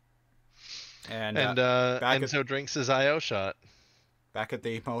 And Enzo drinks his IO shot. Back at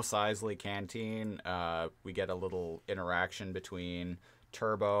the Mos Eisley canteen, we get a little interaction between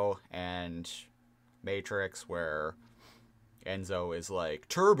Turbo and Matrix where Enzo is like,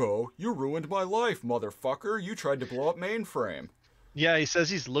 Turbo, you ruined my life, motherfucker. You tried to blow up Mainframe. Yeah, he says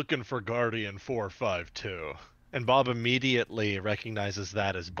he's looking for Guardian 452. And Bob immediately recognizes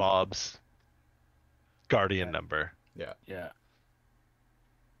that as Bob's Guardian number. Yeah. Yeah.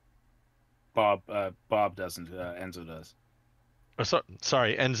 Bob doesn't. Enzo does. Oh,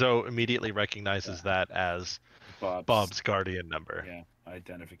 sorry, Enzo immediately recognizes that as Bob's Guardian number. Yeah,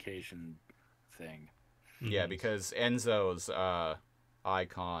 identification thing. Yeah, because Enzo's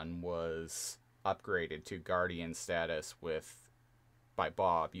icon was upgraded to Guardian status by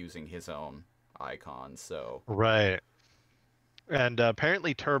Bob using his own icon. So right, and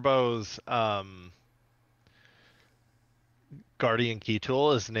apparently Turbo's Guardian key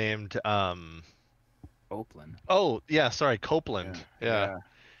tool is named Copeland. Oh yeah, sorry, Copeland. Yeah.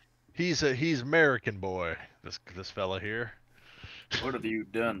 He's American boy. This fella here. What have you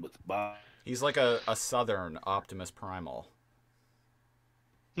done with Bob? He's like a southern Optimus Primal.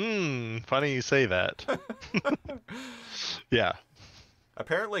 Funny you say that. Yeah.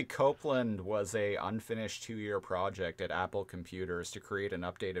 Apparently Copeland was a unfinished 2-year project at Apple Computers to create an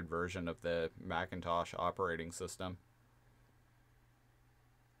updated version of the Macintosh operating system.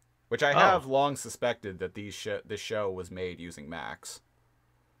 Which I have long suspected that this show was made using Macs.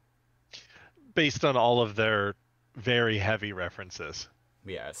 Based on all of their very heavy references.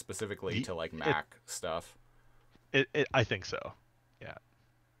 Yeah, specifically to like Mac stuff. I think so. Yeah.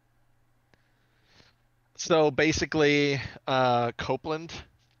 So basically, Copeland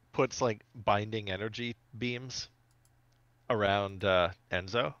puts like binding energy beams around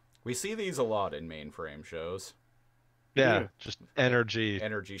Enzo. We see these a lot in mainframe shows. Yeah, just energy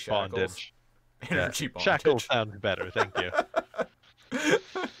shackles. bondage. Energy bondage. Shackles sounds better, thank you.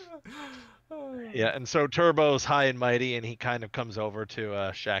 Yeah, and so Turbo's high and mighty, and he kind of comes over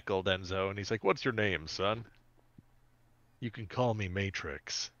to shackled Enzo, and he's like, "What's your name, son?" "You can call me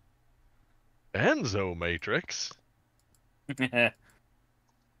Matrix." "Enzo Matrix?"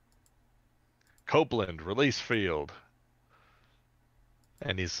 "Copeland, release field."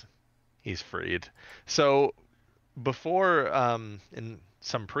 And he's freed. So before, in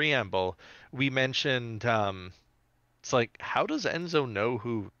some preamble, we mentioned it's like, how does Enzo know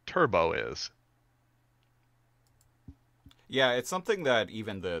who Turbo is? Yeah, it's something that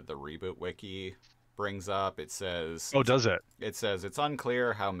even the ReBoot wiki brings up. It says... Oh, does it? It says, it's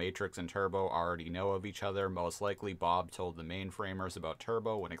unclear how Matrix and Turbo already know of each other. Most likely Bob told the mainframers about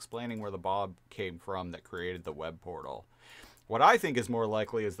Turbo when explaining where the Bob came from that created the web portal. What I think is more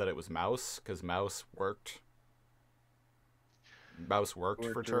likely is that it was Mouse, because Mouse worked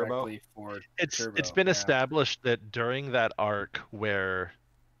for Turbo. It's been established that during that arc where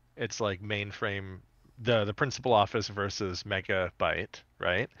it's like mainframe, the principal office versus Megabyte,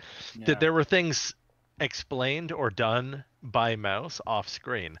 right? Yeah. That there were things explained or done by Mouse off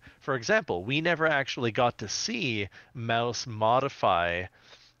screen. For example, we never actually got to see Mouse modify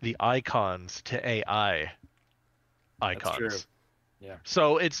the icons to AI icons. That's true. Yeah.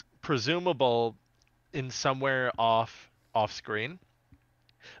 So it's presumable in somewhere off screen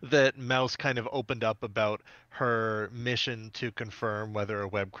that Mouse kind of opened up about her mission to confirm whether a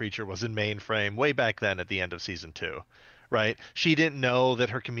web creature was in mainframe way back then at the end of season 2, right? She didn't know that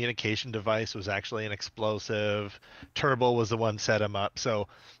her communication device was actually an explosive. Turbo was the one set him up. So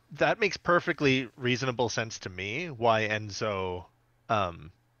that makes perfectly reasonable sense to me why Enzo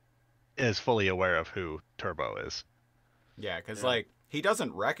is fully aware of who Turbo is. Yeah, because like he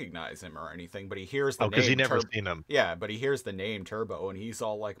doesn't recognize him or anything, but he hears the Oh, because name. he never seen him. Yeah, but he hears the name Turbo, and he's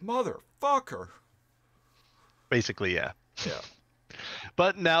all like, "Motherfucker!" Basically, yeah. Yeah.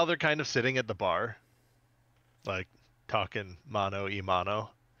 But now they're kind of sitting at the bar, like talking mano y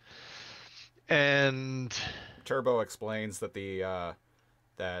mano. And Turbo explains that the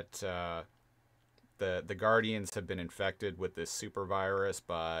Guardians have been infected with this super virus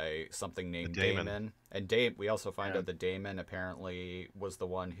by something named Damon. And we also find out that Damon apparently was the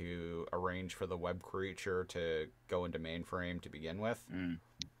one who arranged for the web creature to go into mainframe to begin with.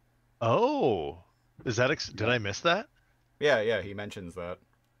 Oh, is that did I miss that? Yeah, he mentions that.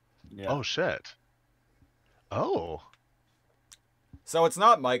 Yeah. Oh shit. Oh. So it's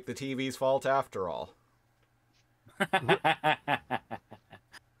not Mike the TV's fault after all.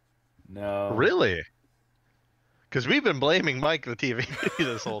 No. Really? Because we've been blaming Mike the TV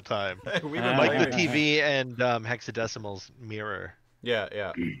this whole time. We've been Mike the blaming- TV and Hexadecimal's mirror.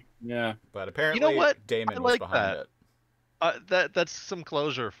 Yeah. Yeah. But apparently, You know what? Damon I was like behind that. it. That's some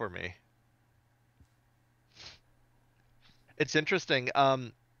closure for me. It's interesting.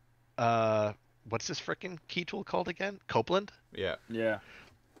 What's this frickin' key tool called again? Copeland? Yeah. Yeah.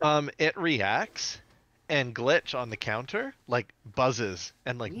 It reacts and glitch on the counter, like buzzes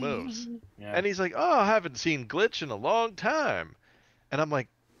and like moves. Yeah. And he's like, "Oh, I haven't seen glitch in a long time." And I'm like,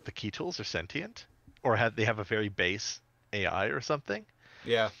 the key tools are sentient, or they have a very base AI or something.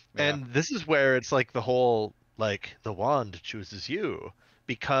 Yeah. And this is where it's like the whole like the wand chooses you,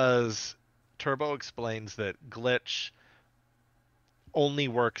 because Turbo explains that glitch only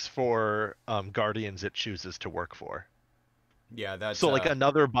works for guardians it chooses to work for. Yeah, that's So like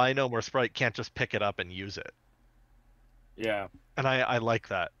another Binome or Sprite can't just pick it up and use it. Yeah. And I like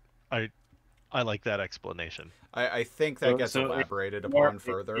that. I like that explanation. I think that gets elaborated upon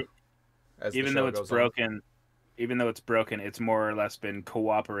further. As even the show though it's goes on. broken, it's more or less been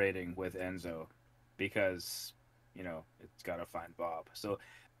cooperating with Enzo because, it's got to find Bob. So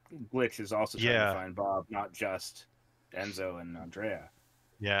Glitch is also trying to find Bob, not just Enzo and Andrea.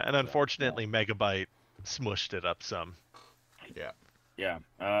 Yeah, and unfortunately Megabyte smushed it up some. Yeah.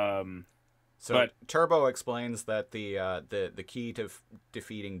 So but Turbo explains that the key to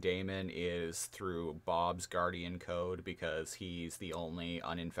defeating Damon is through Bob's Guardian code, because he's the only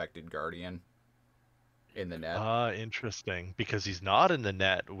uninfected Guardian in the net. Interesting. Because he's not in the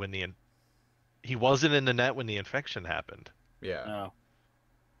net when he wasn't in the net when the infection happened. Yeah.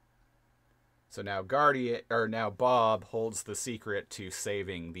 So now Bob holds the secret to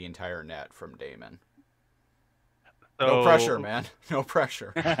saving the entire net from Damon. No pressure, man. No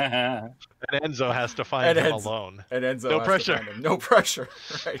pressure. And Enzo has to find him alone. And Enzo no has pressure. to find him. No pressure.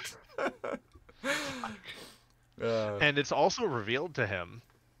 Right. And it's also revealed to him,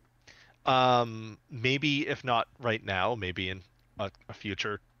 maybe if not right now, maybe in a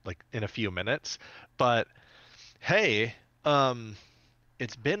future, like in a few minutes, but hey,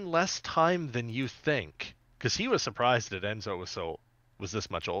 it's been less time than you think, because he was surprised that Enzo was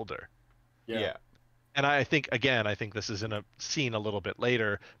this much older. Yeah. And I think this is in a scene a little bit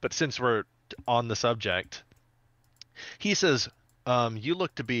later, but since we're on the subject, he says, you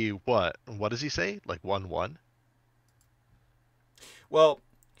look to be what does he say? Like 1-1? Well,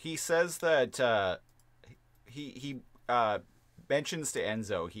 he says that he mentions to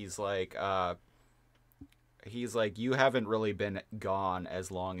Enzo, he's like, you haven't really been gone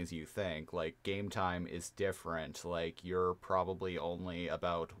as long as you think. Like, game time is different. Like, you're probably only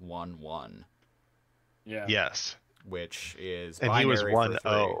about 1-1. Yeah. Yes. Which is and he was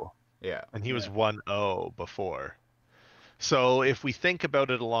 1-0. Yeah. And he was 1-0 before. So if we think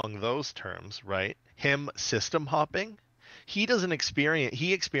about it along those terms, right? Him system hopping, he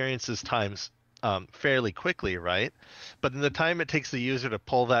experiences times fairly quickly, right? But in the time it takes the user to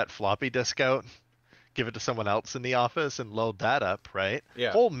pull that floppy disk out, give it to someone else in the office and load that up, right?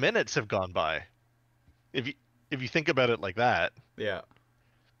 Yeah. Whole minutes have gone by. If you think about it like that. Yeah.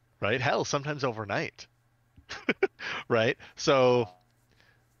 Right? Hell, sometimes overnight. Right? So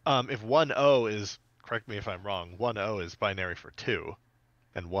if 1-0 is, correct me if I'm wrong, 1-0 is binary for 2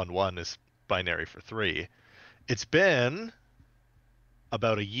 and 1-1 is binary for 3. It's been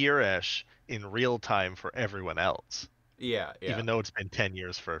about a year-ish in real time for everyone else. Yeah. Even though it's been 10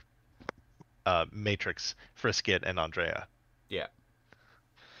 years for Matrix, Frisket, and Andrea. Yeah.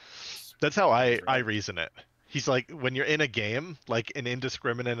 That's how I reason it. He's like, when you're in a game, like an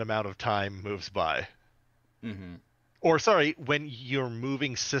indiscriminate amount of time moves by. Mm-hmm. Or sorry, when you're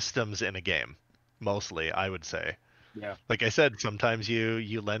moving systems in a game, mostly, I would say. Yeah. Like I said, sometimes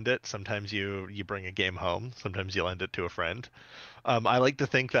you lend it, sometimes you bring a game home, sometimes you lend it to a friend. I like to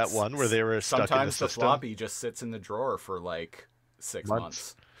think that one where they were stuck in the Sometimes the system floppy just sits in the drawer for like 6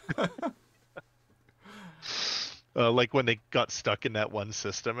 months. months. Like when they got stuck in that one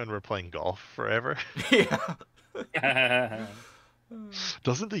system and were playing golf forever. Yeah.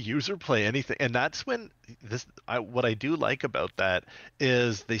 Doesn't the user play anything? And that's when what I do like about that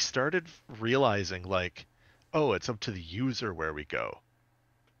is they started realizing like, oh, it's up to the user where we go.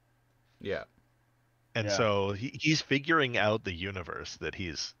 Yeah. And Yeah. so he's figuring out the universe that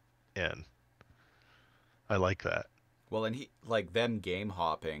he's in. I like that. Well, and he like them game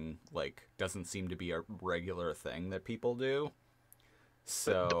hopping like doesn't seem to be a regular thing that people do.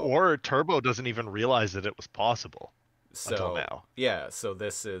 So Or Turbo doesn't even realize that it was possible until now. Yeah, so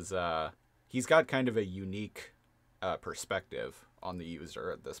this is he's got kind of a unique perspective on the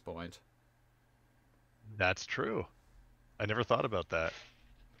user at this point. That's true. I never thought about that.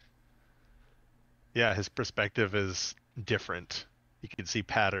 Yeah, his perspective is different. You can see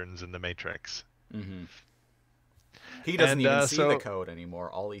patterns in the Matrix. Mm-hmm. He doesn't And, even see the so- code anymore.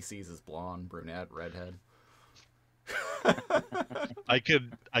 All he sees is blonde, brunette, redhead. I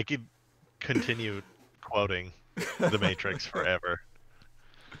could continue quoting the Matrix forever.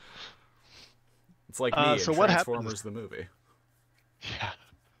 It's like me in so what Transformers happens- the movie. Yeah.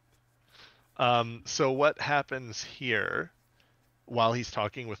 So what happens here while he's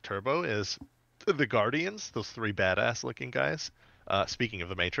talking with Turbo is the Guardians, those three badass looking guys, speaking of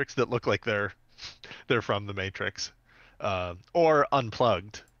the Matrix, that look like they're from the Matrix, or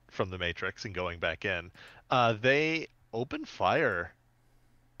unplugged from the Matrix and going back in. They open fire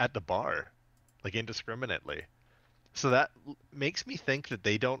at the bar, like indiscriminately. So that makes me think that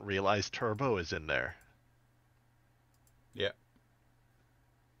they don't realize Turbo is in there. Yeah.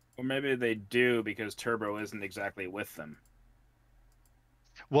 Or maybe they do because Turbo isn't exactly with them.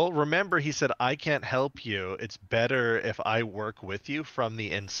 Well, remember he said, I can't help you. It's better if I work with you from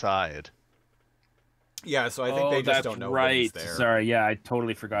the inside. Yeah, so I think they just that's don't know right. when he's there. Sorry, yeah, I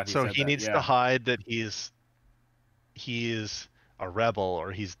totally forgot. So said he that. needs Yeah. to hide that he's a rebel,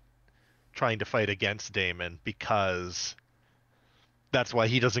 or he's trying to fight against Damon, because that's why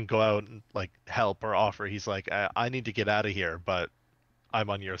he doesn't go out and like help or offer. He's like, I need to get out of here, but I'm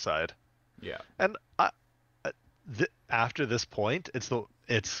on your side. Yeah. And after this point,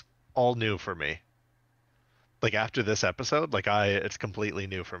 it's all new for me. Like after this episode, it's completely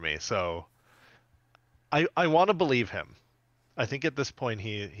new for me. So I want to believe him. I think at this point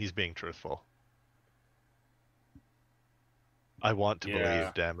he's being truthful. I want to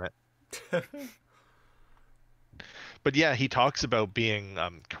believe, damn it. But yeah, he talks about being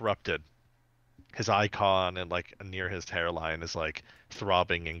corrupted. His icon and like near his hairline is like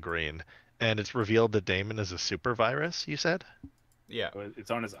throbbing in green. And it's revealed that Damon is a super virus, you said? Yeah.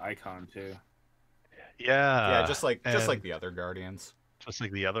 It's on his icon too. Yeah. Yeah, just like the other Guardians. Just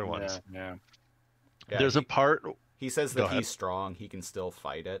like the other ones. Yeah. Yeah, There's a part. He says Go that ahead. he's strong. He can still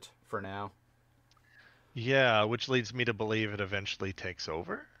fight it for now. Yeah, which leads me to believe it eventually takes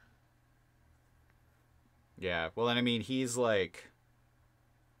over. Yeah. Well, and I mean, he's like,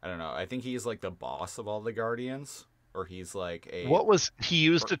 I don't know. I think he's like the boss of all the Guardians, or he's like a. What was he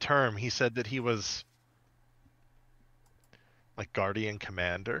used a term? He said that he was like Guardian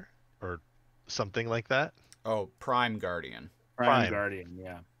Commander or something like that. Oh, Prime Guardian. Prime. Guardian.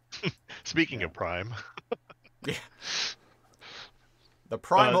 Yeah. Speaking of Prime, Yeah. The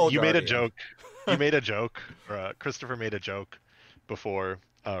Primal you made a Guardian. joke. You made a joke, or Christopher made a joke before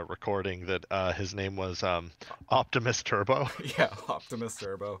recording that his name was Optimus Turbo. Yeah, Optimus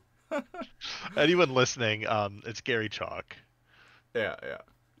Turbo. Anyone listening, it's Gary Chalk, Yeah, yeah.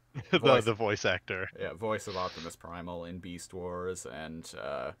 the voice actor. Yeah, voice of Optimus Primal in Beast Wars and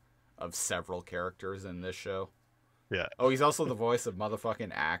of several characters in this show. Yeah. Oh, he's also the voice of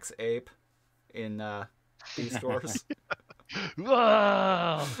motherfucking Axe Ape in Beast Wars.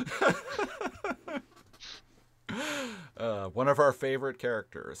 Whoa! One of our favorite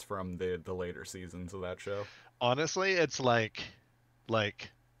characters from the later seasons of that show. Honestly, it's like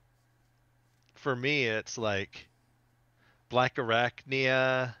for me, it's like Black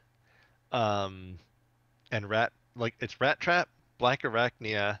Arachnia, and Rat. Like it's Rat Trap, Black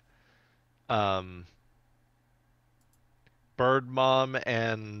Arachnia, Bird Mom,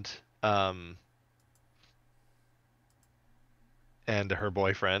 and her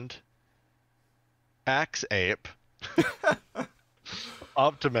boyfriend, Axe Ape,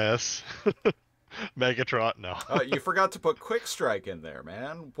 Optimus, Megatron. No. You forgot to put Quick Strike in there,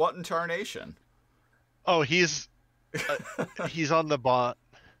 man. What in tarnation? Oh, he's on the bot.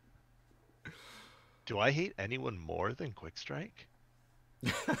 Do I hate anyone more than Quick Strike?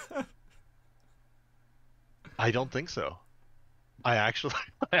 I don't think so. I actually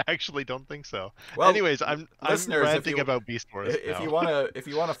I actually don't think so. Well, Anyways, I'm listeners, ranting about Beast Wars if now.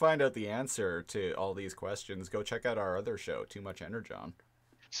 you wanna find out the answer to all these questions, go check out our other show, Too Much Energon.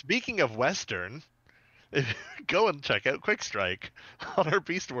 Speaking of Western, go and check out Quick Strike on our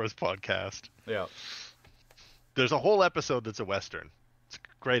Beast Wars podcast. Yeah. There's a whole episode that's a Western. It's a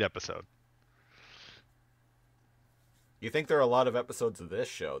great episode. You think there are a lot of episodes of this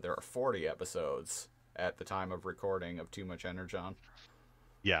show? There are 40 episodes at the time of recording of Too Much Energon.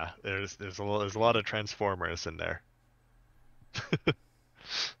 Yeah, there's a lot of Transformers in there.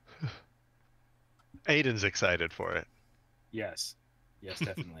 Aiden's excited for it. Yes. Yes,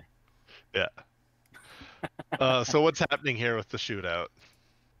 definitely. Yeah. So what's happening here with the shootout?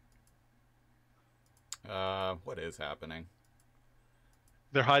 What is happening?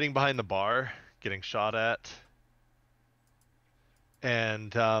 They're hiding behind the bar, getting shot at.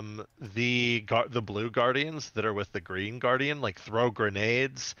 And the blue guardians that are with the green guardian like throw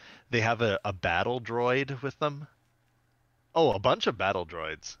grenades. They have a battle droid with them. Oh, a bunch of battle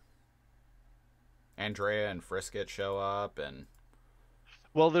droids. Andrea and Frisket show up, and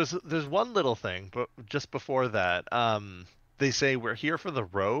Well, there's one little thing, but just before that, they say we're here for the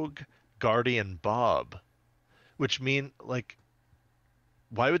rogue guardian Bob, which mean like,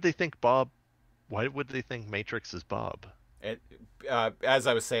 why would they think Bob? Why would they think Matrix is Bob? it, as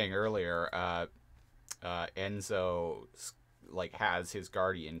I was saying earlier, Enzo like has his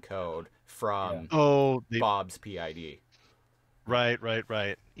guardian code from Oh, Bob's PID.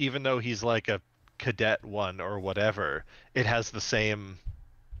 right. Even though he's like a cadet one or whatever, it has the same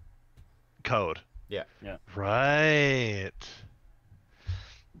code. Yeah. Right.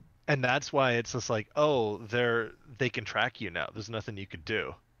 And that's why it's just like, oh, they can track you now. There's nothing you could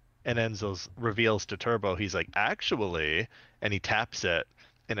do. And Enzo reveals to Turbo, he's like, actually, and he taps it,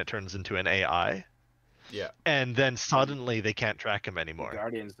 and it turns into an AI. Yeah. And then suddenly they can't track him The anymore.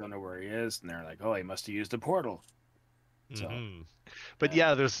 Guardians don't know where he is, and they're like, "Oh, he must have used a portal." So, But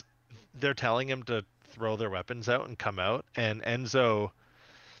yeah, they're telling him to throw their weapons out and come out, and Enzo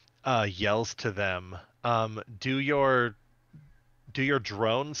yells to them, do your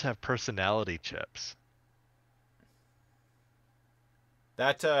drones have personality chips?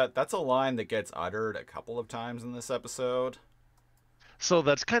 That's a line that gets uttered a couple of times in this episode. So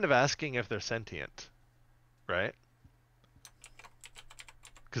that's kind of asking if they're sentient, right?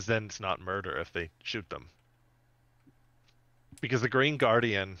 Because then it's not murder if they shoot them. Because the Green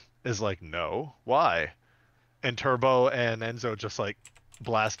Guardian is like, no, why? And Turbo and Enzo just like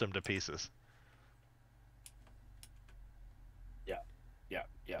blast him to pieces.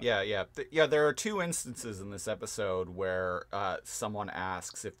 Yeah. There are two instances in this episode where someone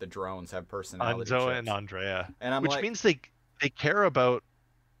asks if the drones have personality Enzo chips. and Andrea. And I'm which like, means they care about.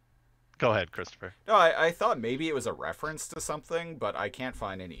 Go ahead, Christopher. no, I thought maybe it was a reference to something, but I can't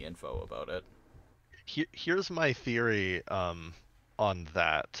find any info about it. Here's my theory on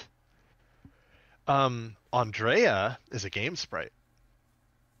that. Andrea is a game sprite,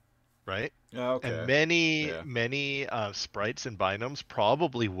 right? Okay. And many sprites and binomes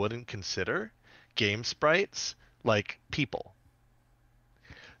probably wouldn't consider game sprites like people.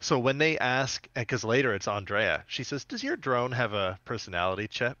 So when they ask, because later it's Andrea, she says, "Does your drone have a personality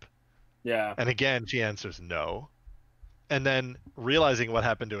chip?" yeah. And again, she answers no. And then realizing what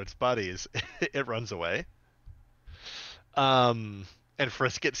happened to its buddies, it runs away. And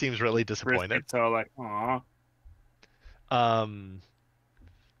Frisket seems really disappointed. So like, aw.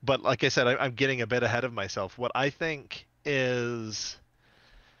 But like I said, I'm getting a bit ahead of myself. What I think is,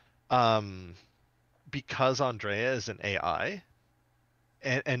 because Andrea is an AI,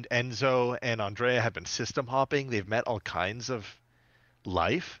 and Enzo and Andrea have been system hopping, they've met all kinds of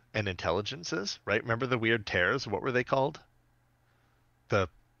life and intelligences, right? Remember the weird tears? What were they called? The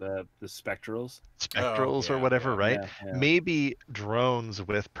Spectrals. Spectrals Oh, or yeah, whatever, yeah. right? Yeah. Maybe drones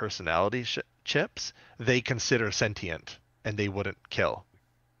with personality chips, they consider sentient and they wouldn't kill.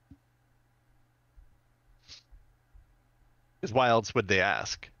 Because why else would they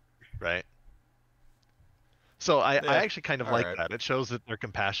ask, right? So I actually kind of all like right. that. It shows that they're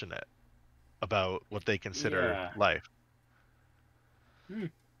compassionate about what they consider Yeah. life.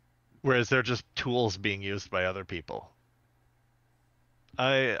 Whereas they're just tools being used by other people.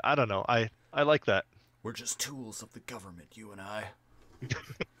 I don't know. I like that. We're just tools of the government, you and I.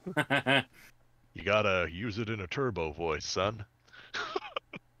 You gotta use it in a turbo voice, son.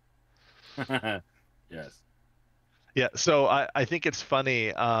 Yes. Yeah, so I think it's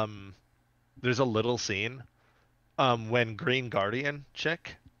funny. There's a little scene when Green Guardian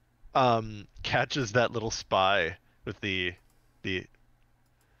chick catches that little spy with the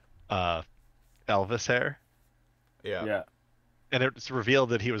Elvis hair, Yeah. Yeah. and it's revealed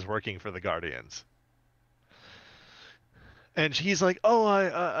that he was working for the Guardians. And he's like,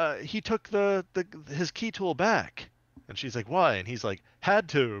 "Oh, he took his key tool back." And she's like, "Why?" And he's like, "Had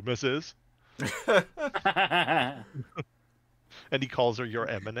to, Mrs." And he calls her Your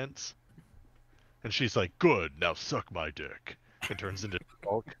Eminence. And she's like, "Good, now suck my dick." And turns into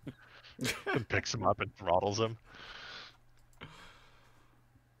Hulk and picks him up and throttles him.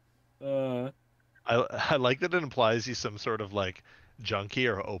 I like that it implies he's some sort of like junkie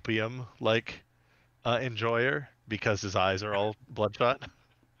or opium like enjoyer because his eyes are all bloodshot.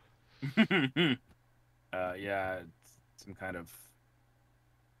 Yeah, it's some kind of.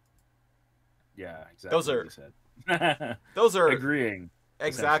 Yeah, exactly. Those are- what you said. Those are Agreeing.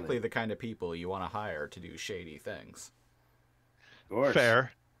 exactly essentially. the kind of people you want to hire to do shady things. Of course.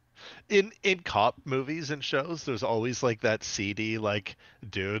 Fair. In cop movies and shows, there's always like that seedy like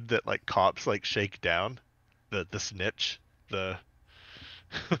dude that like cops like shake down, the snitch, the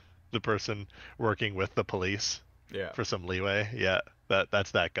the person working with the police Yeah. for some leeway. Yeah,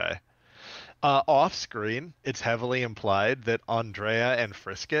 that's that guy. Off screen, it's heavily implied that Andrea and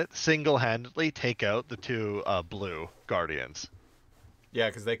Frisket single-handedly take out the two blue Guardians. Yeah,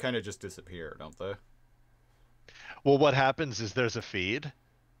 because they kind of just disappear, don't they? Well, what happens is there's a feed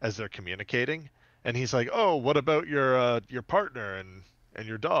as they're communicating, and he's like, "Oh, what about your partner and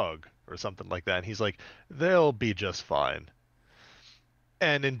your dog or something like that?" And he's like, "They'll be just fine."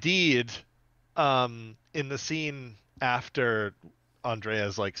 And indeed, in the scene after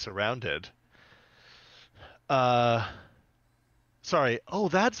Andrea's like surrounded, sorry, oh,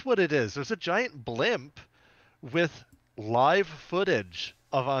 that's what it is. There's a giant blimp with live footage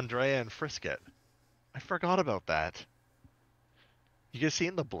of Andrea and Frisket. I forgot about that. You guys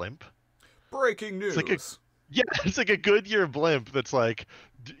seen the blimp? Breaking news. It's like Yeah, it's like a Goodyear blimp that's like,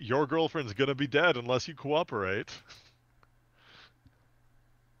 your girlfriend's gonna be dead unless you cooperate.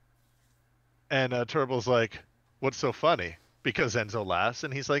 And Turbo's like, what's so funny? Because Enzo laughs,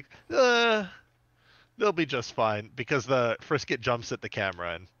 and he's like, they'll be just fine. Because the Frisket jumps at the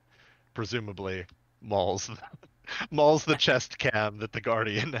camera and presumably mauls the chest cam that the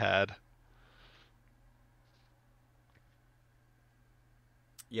Guardian had.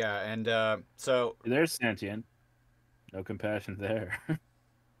 Yeah, and so There's sentient. No compassion there.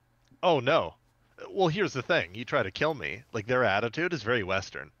 Oh no. Well, here's the thing. You try to kill me. Like, their attitude is very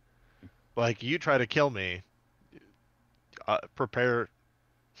Western. Like, you try to kill me, prepare.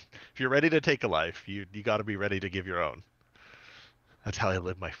 If you're ready to take a life, you got to be ready to give your own. That's how I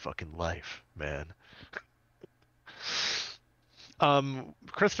live my fucking life, man.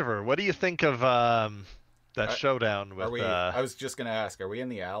 Christopher, what do you think of that showdown with? are we? I was just gonna ask, are we in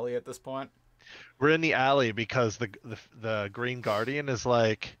the alley at this point? We're in the alley because the Green Guardian is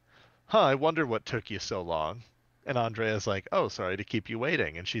like, "Huh, I wonder what took you so long." And Andrea's like, "Oh, sorry to keep you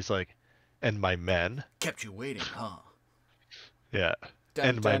waiting." And she's like, "And my men?" Kept you waiting, huh? Yeah. Dun,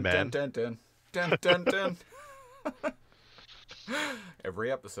 And my dun, men. Dun, dun, dun, dun, dun, dun.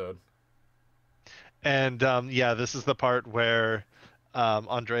 Every episode. And yeah, this is the part where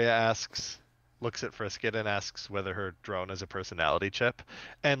Andrea looks at Frisket and asks whether her drone has a personality chip.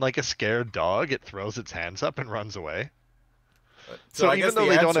 And like a scared dog, it throws its hands up and runs away. So I even guess though the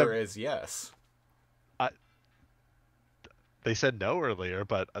they don't answer have- is yes. They said no earlier,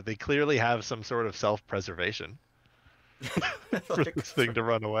 but they clearly have some sort of self-preservation for Like, this thing to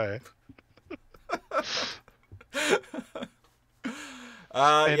run away.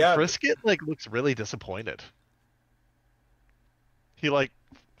 And yeah. Frisket like looks really disappointed. He like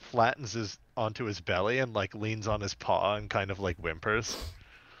flattens onto his belly and like leans on his paw and kind of like whimpers.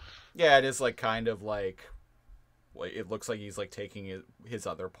 Yeah, it is like kind of like it looks like he's like taking his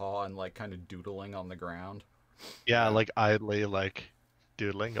other paw and like kind of doodling on the ground. Yeah, like idly like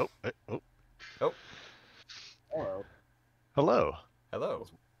doodling. Oh. Hello. Hello. Hello.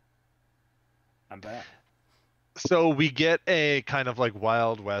 I'm back. So we get a kind of like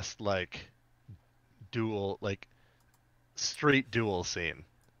Wild West like duel, like street duel scene.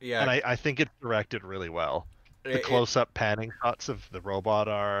 Yeah, And I think it's directed really well. The close-up panning shots of the robot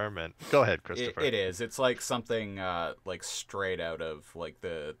arm, and go ahead, Christopher. it is. It's like something like straight out of like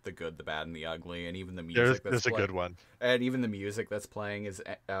the good, the bad, and the ugly, and even the music. There's a good one. And even the music that's playing is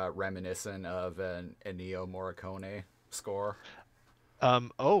reminiscent of an Ennio Morricone score.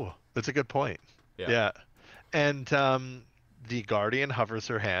 Oh, that's a good point. Yeah. And the Guardian hovers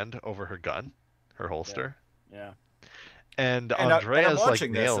her hand over her gun, her holster, Yeah. and And I'm Andrea's like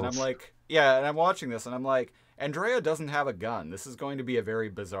watching this, nails. and I'm like, yeah, and I'm watching this, and I'm like, Andrea doesn't have a gun. This is going to be a very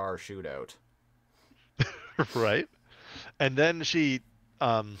bizarre shootout. Right? And then she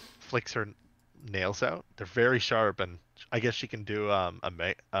flicks her nails out. They're very sharp, and I guess she can do a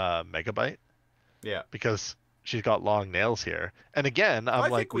megabyte Yeah. because she's got long nails here. And again, I'm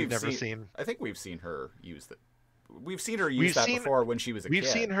like, we've never seen. I think we've seen her use that. We've seen her use We've that seen- before when she was a kid. We've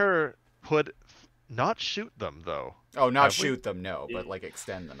seen her not shoot them though. Oh, not Have we? shoot them, no, but like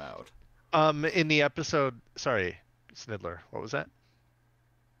extend them out. In the episode, sorry, Snidler, what was that?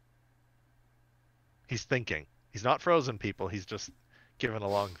 He's thinking. He's not frozen people. He's just given a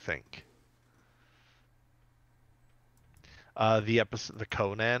long think. The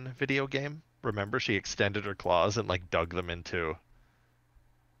Conan video game. Remember, she extended her claws and like dug them into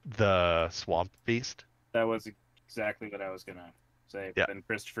the swamp beast. That was exactly what I was gonna say. Yeah. And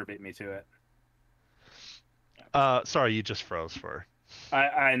Christopher beat me to it. Sorry, you just froze for.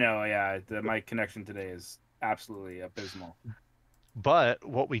 I know, yeah. My connection today is absolutely abysmal. But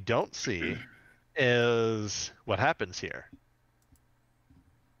what we don't see is what happens here.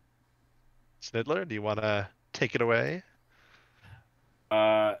 Snidler, do you want to take it away?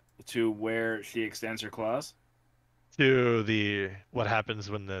 To where she extends her claws. To what happens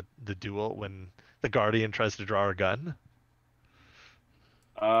when the duel, when the Guardian tries to draw her gun?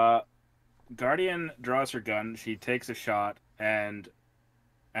 Guardian draws her gun. She takes a shot, and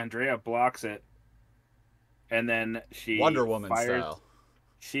Andrea blocks it. And then she Wonder Woman fires, style.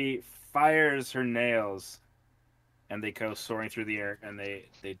 She fires her nails, and they go soaring through the air, and they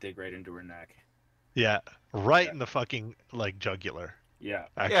dig right into her neck. Yeah, right in the fucking like jugular. Yeah.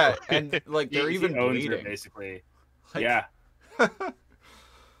 Actually. Yeah, and like they're He even owns her, bleeding. basically. Like- Yeah.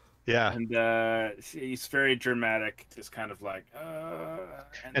 Yeah, And she's very dramatic, just kind of like,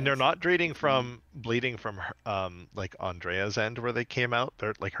 and they're not bleeding from like Andrea's end where they came out.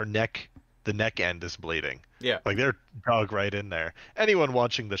 They're like the neck end is bleeding. Yeah. Like they're dug right in there. Anyone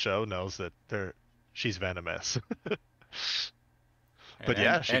watching the show knows that she's venomous. But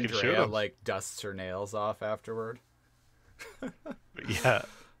yeah, she can shoot Andrea 'em. like dusts her nails off afterward. Yeah.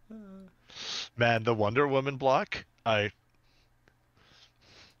 Man, the Wonder Woman block,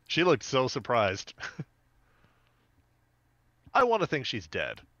 she looked so surprised. I want to think she's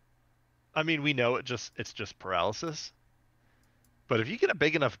dead. I mean, we know it's just paralysis. But if you get a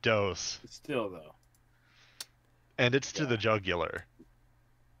big enough dose, Still, though. and it's to the jugular.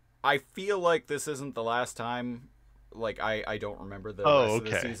 I feel like this isn't the last time. Like I don't remember the Oh, rest of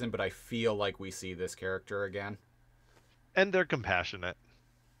the okay. season, but I feel like we see this character again. And they're compassionate.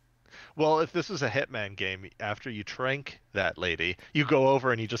 Well, if this was a Hitman game, after you trank that lady, you go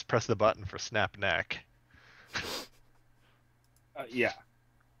over and you just press the button for snap neck. Yeah.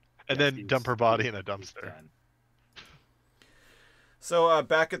 And Yes, then he's- dump her body in a he's dumpster. done. So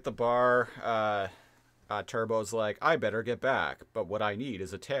back at the bar, Turbo's like, I better get back, but what I need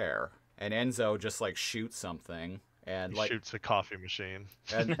is a tear. And Enzo just like shoots something, and He like shoots a coffee machine.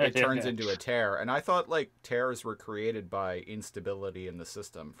 and it turns into a tear. And I thought like tears were created by instability in the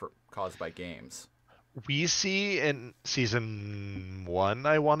system caused by games. We see in season 1,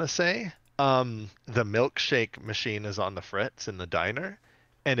 I want to say, the milkshake machine is on the fritz in the diner,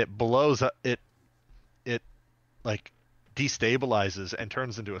 and it blows up. It like destabilizes and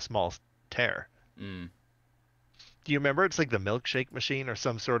turns into a small tear. Mm. Do you remember? It's like the milkshake machine or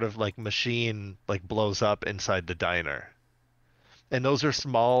some sort of like machine like blows up inside the diner, and those are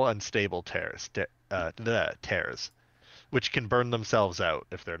small unstable tears, tears, which can burn themselves out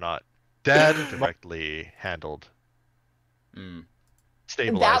if they're not directly handled. Mm.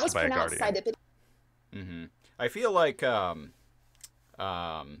 Stabilized That was by a pronounced guardian. side Mm-hmm. I feel like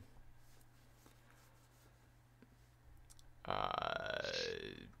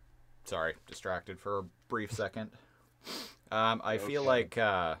sorry, distracted for a brief second. I feel like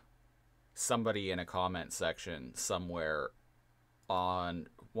somebody in a comment section somewhere on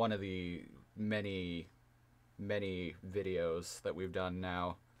one of the many videos that we've done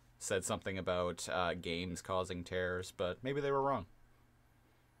now said something about games causing tears, but maybe they were wrong.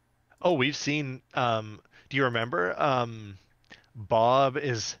 Oh, we've seen. Do you remember? Bob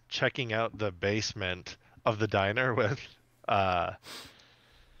is checking out the basement of the diner with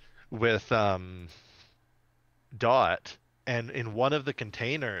Dot, and in one of the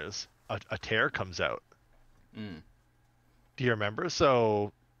containers, a tear comes out. Mm. Do you remember?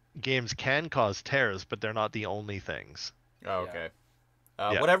 So games can cause tears, but they're not the only things. Oh, okay.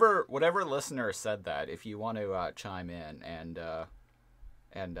 Yeah. Whatever listener said that, if you want to chime in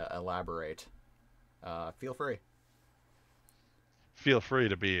and elaborate, feel free. Feel free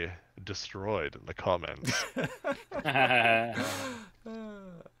to be destroyed in the comments.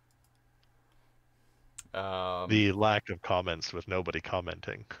 The lack of comments with nobody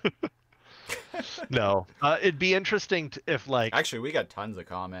commenting. No, it'd be interesting if like Actually, we got tons of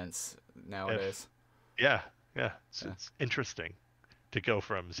comments nowadays. yeah, it's interesting to go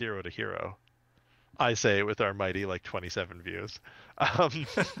from 0 to hero. I say with our mighty like 27 views.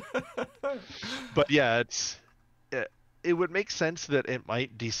 But yeah, it would make sense that it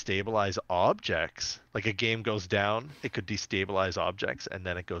might destabilize objects. Like a game goes down, it could destabilize objects and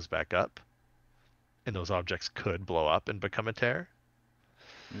then it goes back up. And those objects could blow up and become a tear.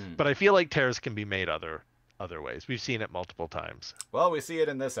 But I feel like tears can be made other ways. We've seen it multiple times. Well, we see it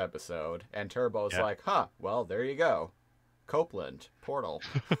in this episode, and Turbo's like, huh, well, there you go. Copeland, portal.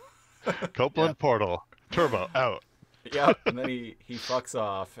 Copeland portal. Turbo, out. Yep, and then he fucks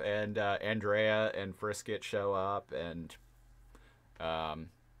off, and Andrea and Frisket show up, and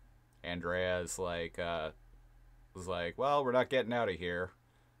Andrea's like, well, we're not getting out of here.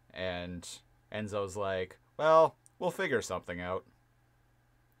 And Enzo's like, well, we'll figure something out.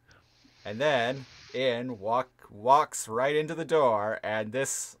 And then walks right into the door, and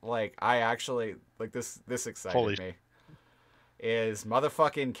this, like, I actually, like, this excited me. Is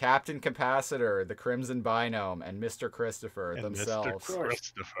motherfucking Captain Capacitor, the Crimson Binome, and Mr. Christopher themselves. Mr.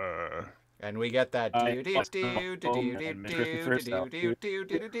 Christopher. And we get that music.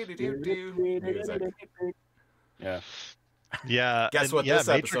 Yeah. Yeah. Guess what this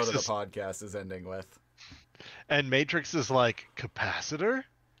Matrix episode of the podcast is ending with? And Matrix is like, capacitor?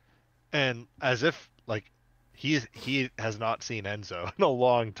 And as if like he has not seen Enzo in a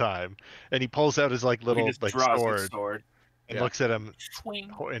long time, and he pulls out his like little like sword and looks at him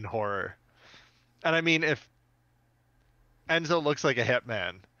in horror. And I mean, if Enzo looks like a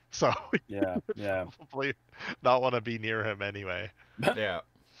hitman, so yeah, probably not want to be near him anyway. Yeah,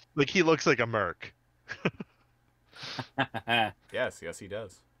 like he looks like a merc. yes, he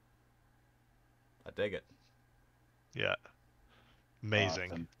does. I dig it. Yeah,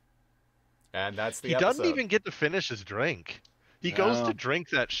 amazing. Awesome. And that's the he episode. doesn't even get to finish his drink. He goes to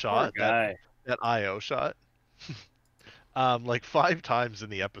drink that shot, that IO shot, like 5 times in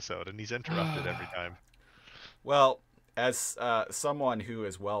the episode, and he's interrupted every time. Well, as someone who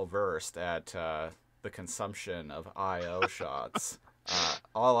is well versed at the consumption of IO shots,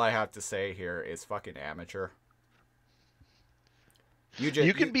 all I have to say here is fucking amateur.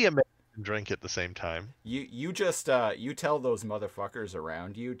 You can be a man and drink at the same time. You just you tell those motherfuckers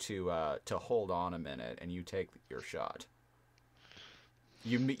around you to hold on a minute, and you take your shot.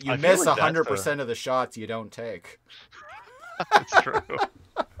 You miss 100% of the shots you don't take. That's true.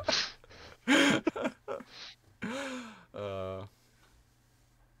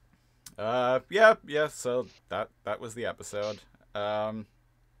 Yeah. So that was the episode.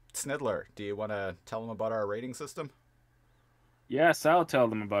 Snidler, do you want to tell them about our rating system? Yes, I'll tell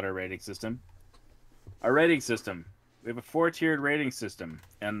them about our rating system. Our rating system. We have a 4-tiered rating system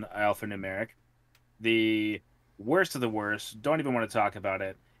in alphanumeric. The worst of the worst, don't even want to talk about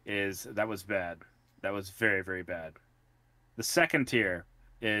it, is that was bad. That was very, very bad. The second tier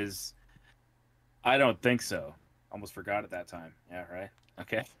is I don't think so. Almost forgot at that time. Yeah, right?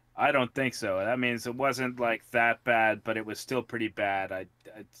 Okay. I don't think so. That means it wasn't like that bad, but it was still pretty bad.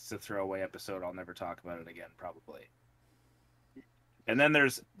 It's a throwaway episode. I'll never talk about it again, probably. And then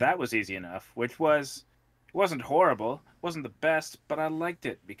there's that was easy enough, which wasn't horrible, wasn't the best, but I liked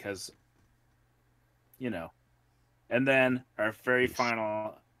it because, you know. And then our very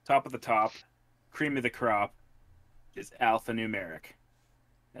final, top of the top, cream of the crop, is alphanumeric,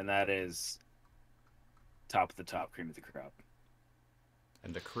 and that is top of the top, cream of the crop.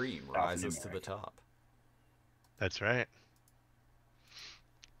 And the cream rises to the top. That's right.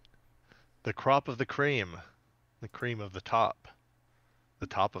 The crop of the cream of the top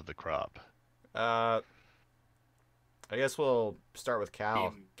of the crop. I guess we'll start with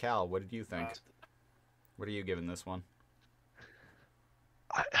Cal. Cal, what did you think? What are you giving this one?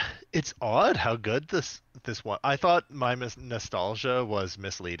 It's odd how good this one. I thought my nostalgia was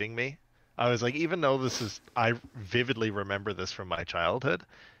misleading me. I was like, even though I vividly remember this from my childhood,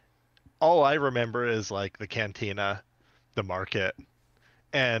 all I remember is like the cantina, the market,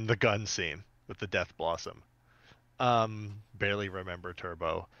 and the gun scene with the Death Blossom. Barely remember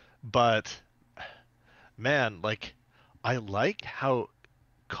Turbo, but man, like, I like how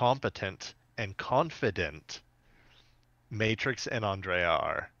competent and confident Matrix and Andrea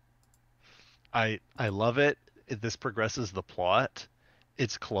are. I love it. This progresses the plot.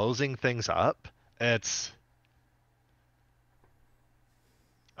 It's closing things up. I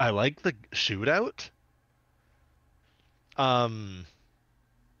like the shootout.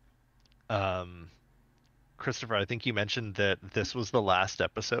 Christopher, I think you mentioned that this was the last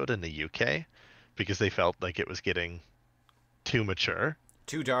episode in the UK. because they felt like it was getting too mature.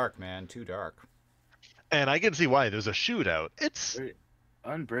 Too dark, man. Too dark. And I can see why. There's a shootout. It's Very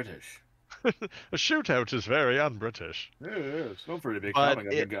un-British. a shootout is very un-British. Yeah, it's not very big But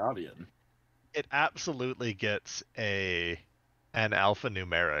comic on the Guardian. It absolutely gets an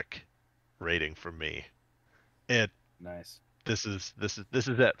alphanumeric rating from me. Nice. This is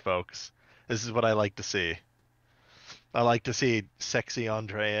it, folks. This is what I like to see. I like to see sexy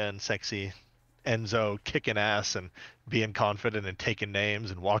Andrea and sexy Enzo kicking ass and being confident and taking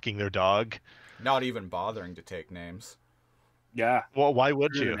names and walking their dog. Not even bothering to take names. Yeah. Well, why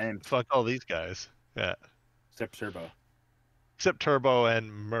would Screw the you? names. Fuck all these guys. Yeah. Except Turbo. Except Turbo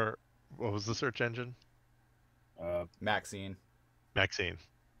and what was the search engine? Maxine. Maxine.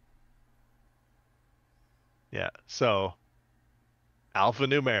 Yeah. So,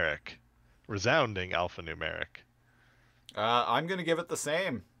 alphanumeric. Resounding alphanumeric. I'm going to give it the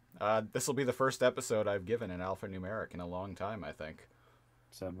same. This will be the first episode I've given an alphanumeric in a long time, I think.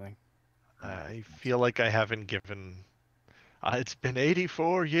 Something. I feel like I haven't given... it's been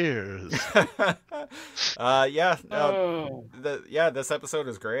 84 years. Yeah. Oh. This episode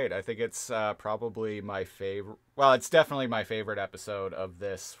is great. I think it's probably my favorite. Well, it's definitely my favorite episode of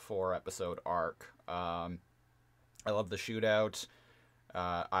this 4-episode arc. I love the shootout.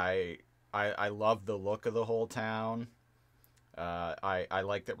 I love the look of the whole town. I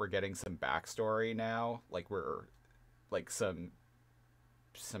like that we're getting some backstory now. Like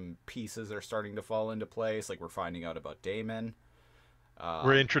some pieces are starting to fall into place. Like we're finding out about Damon.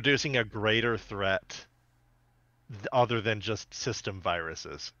 We're introducing a greater threat other than just system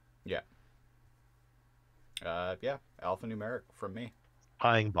viruses. Yeah. Yeah. Alphanumeric from me.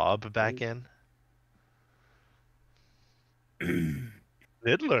 Tying Bob back in.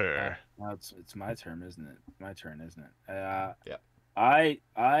 Fiddler. Well, it's my turn, isn't it? My turn, isn't it? Yeah.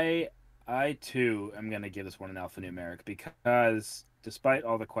 I too am gonna give this one an alphanumeric because despite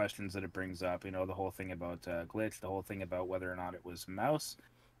all the questions that it brings up, the whole thing about glitch, the whole thing about whether or not it was Mouse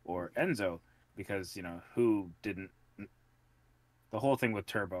or Enzo, because who didn't. The whole thing with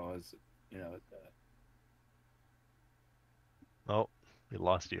Turbo is, Oh, we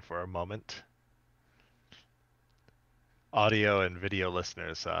lost you for a moment. Audio and video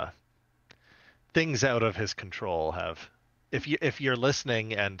listeners, things out of his control have. If you're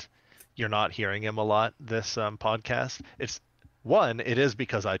listening and you're not hearing him a lot this podcast, it is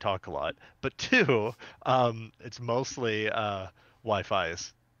because I talk a lot, but two, it's mostly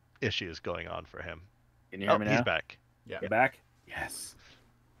Wi-Fi's issues going on for him. Can you hear me now? He's back. Yeah. You back? Yes.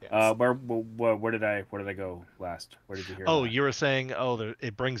 Yes. Where did I go last? Where did you hear? Oh, that? you were saying,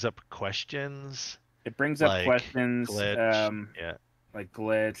 it brings up questions. It brings up like questions, glitch, yeah, like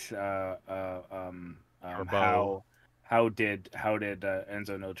glitch. Turbo. How did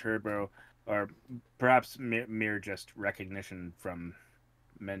Enzo know Turbo, or perhaps mere just recognition from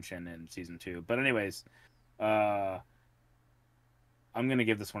mention in season 2. But anyways, I'm gonna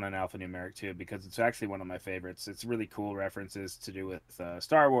give this one an alphanumeric too because it's actually one of my favorites. It's really cool references to do with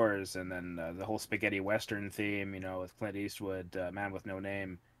Star Wars, and then the whole spaghetti western theme, with Clint Eastwood, Man with No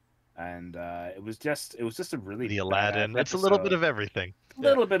Name. And it was just a really the Aladdin. It's a episode. little bit of everything. A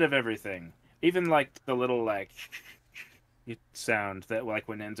little bit of everything. Even like the little sound that like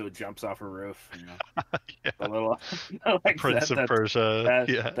when Enzo jumps off a roof. Yeah. The little like Prince of Persia.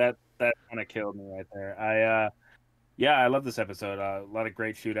 That kind of killed me right there. I love this episode. A lot of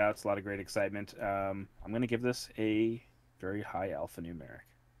great shootouts, a lot of great excitement. I'm gonna give this a very high alphanumeric.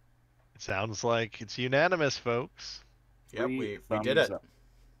 It sounds like it's unanimous, folks. Yep, we thumbs did it. up.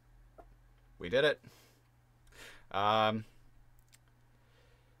 We did it.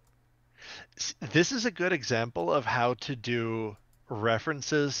 This is a good example of how to do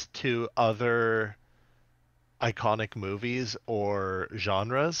references to other iconic movies or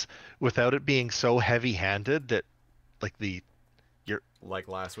genres without it being so heavy-handed that Like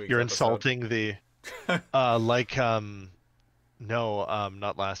last week's you're episode. insulting the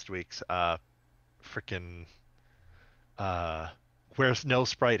not last week's freaking where no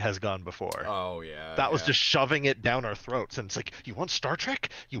Sprite has gone before. Oh yeah. That was yeah. just shoving it down our throats, and it's like, you want Star Trek?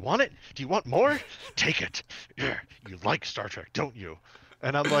 You want it? Do you want more? Take it. Yeah, you like Star Trek, don't you?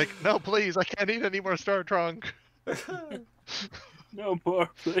 And I'm like, no, please, I can't eat any more Star Trunk. No more,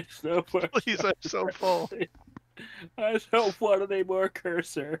 please, no more. Please, I'm so full. I don't want any more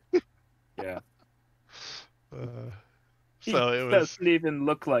cursor. Yeah. So it He was. doesn't even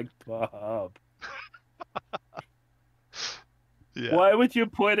look like Bob. Yeah. Why would you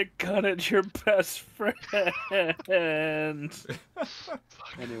point a gun at your best friend? Anyways.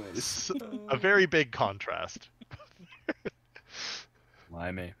 It's a very big contrast.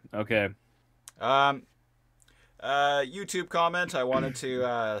 Limey. Okay. YouTube comment I wanted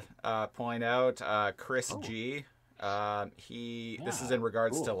to point out, Chris G. This is in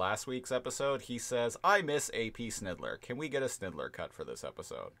regards to last week's episode. He says, "I miss AP Snidler. Can we get a Snidler cut for this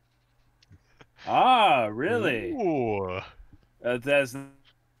episode?" Ah, really? Ooh. That's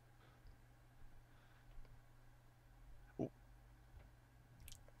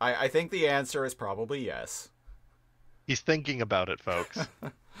I think the answer is probably yes. He's thinking about it, folks.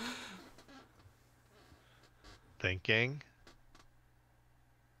 Thinking.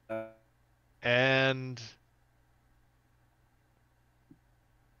 And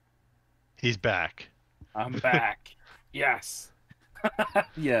he's back. I'm back. Yes.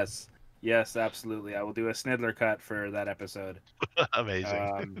 Yes. Yes, absolutely. I will do a Snidler cut for that episode.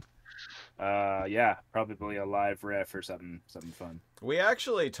 Amazing. Yeah, probably a live riff or something fun. We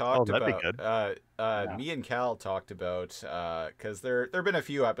actually talked that'd be about good. me and Cal talked about because there've been a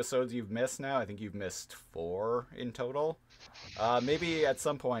few episodes you've missed now. I think you've missed 4 in total. Maybe at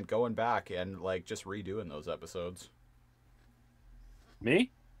some point going back and like just redoing those episodes. Me?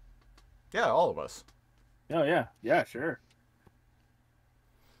 Yeah, all of us. Oh yeah, yeah, sure.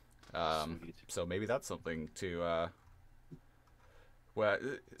 So maybe that's something to a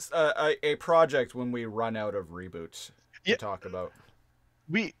project when we run out of ReBoot to talk about.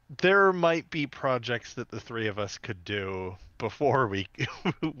 There might be projects that the 3 of us could do before we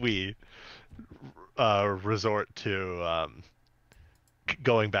resort to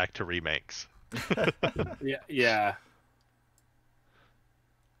going back to remakes. Yeah.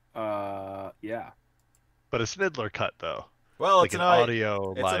 Yeah. But a Snidler cut though. Well, like it's an an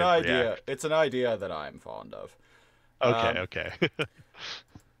audio. It's live an idea. react. It's an idea that I'm fond of. Okay.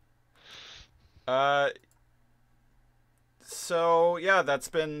 So yeah, that's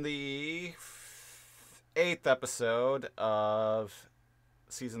been the 8th episode of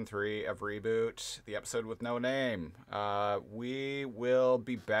season 3 of ReBoot, the episode with no name. We will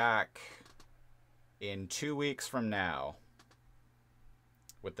be back in 2 weeks from now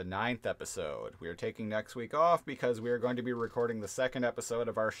with the 9th episode. We are taking next week off because we are going to be recording the 2nd episode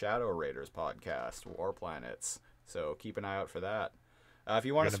of our Shadow Raiders podcast, War Planets. So keep an eye out for that. If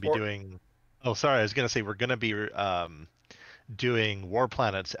you want to be doing. Oh, sorry. I was gonna say we're gonna be doing War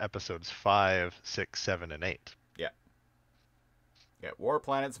Planets episodes 5, 6, 7, and 8. Yeah, War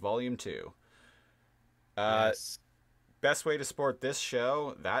Planets Volume 2. Yes. Best way to support this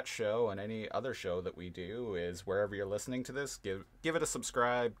show, that show, and any other show that we do is wherever you're listening to this, give it a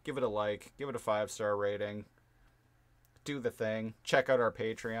subscribe, give it a like, give it a 5-star rating. Do the thing. Check out our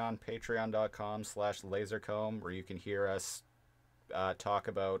Patreon, patreon.com/lasercomb, where you can hear us talk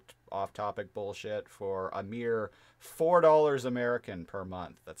about off-topic bullshit for a mere $4 American per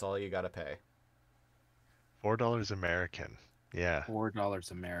month. That's all you gotta pay. $4 American. Yeah. $4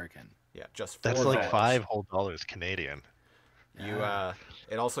 American. Yeah, just $4. That's like $5 whole Canadian.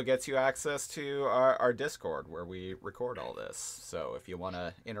 It also gets you access to our Discord where we record all this. So if you want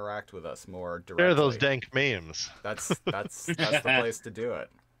to interact with us more directly, Share those dank memes. That's the place to do it.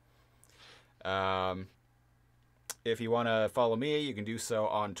 If you want to follow me, you can do so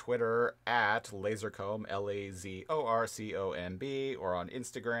on Twitter at Lasercomb, LAZORCOMB, or on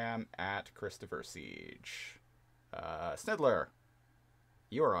Instagram at Christopher Siege. Snidler,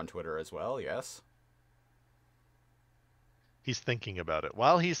 you are on Twitter as well, yes? He's thinking about it.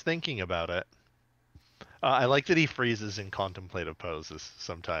 While he's thinking about it, I like that he freezes in contemplative poses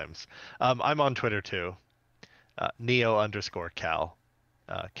sometimes. I'm on Twitter too. Neo_Cal.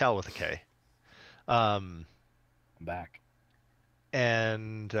 Cal with a K. I'm back.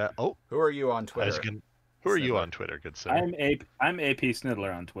 And who are you on Twitter? Who are you on Twitter, good sir? I'm AP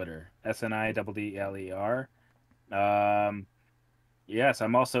Snidler on Twitter. SNIDDLER. Yes,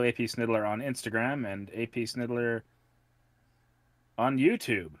 I'm also AP Snidler on Instagram and AP Snidler on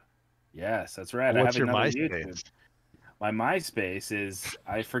YouTube. Yes, that's right. What's I your have another MySpace? YouTube. My MySpace is,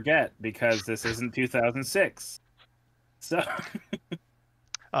 I forget because this isn't 2006. So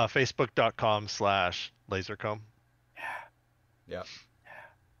Facebook.com/lasercomb. Yeah.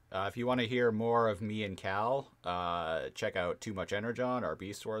 If you want to hear more of me and Cal, check out Too Much Energon, our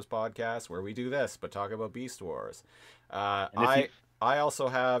Beast Wars podcast, where we do this, but talk about Beast Wars. I also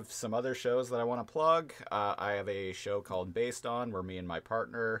have some other shows that I want to plug. I have a show called Based On, where me and my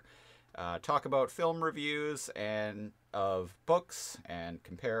partner talk about film reviews and of books and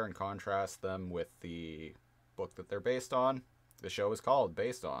compare and contrast them with the book that they're based on. The show is called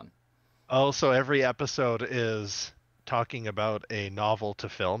Based On. Oh, so every episode is talking about a novel to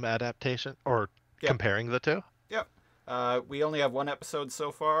film adaptation or comparing the two? Yep. We only have one episode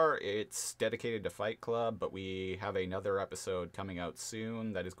so far. It's dedicated to Fight Club, but we have another episode coming out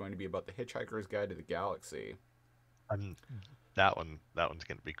soon that is going to be about the Hitchhiker's Guide to the Galaxy. That one's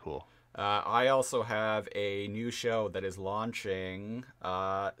going to be cool. I also have a new show that is launching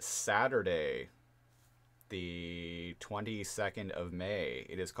Saturday, the 22nd of May.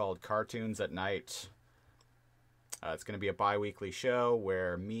 It is called Cartoons at Night. It's going to be a bi-weekly show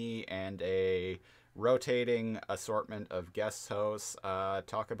where me and a rotating assortment of guest hosts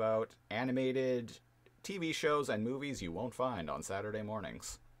talk about animated TV shows and movies you won't find on Saturday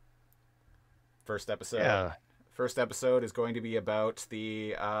mornings. First episode is going to be about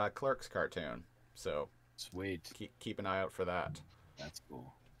the Clerks cartoon. So sweet. Keep an eye out for that. That's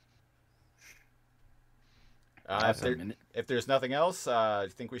cool. If there's nothing else, I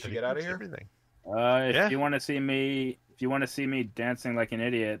think we should get out of here. Everything. If you want to see me dancing like an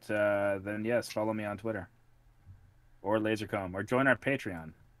idiot, then yes, follow me on Twitter or Lasercomb or join our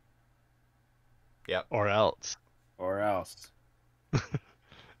Patreon. Yep. Or else. Or else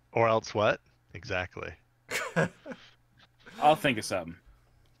what? Exactly. I'll think of something.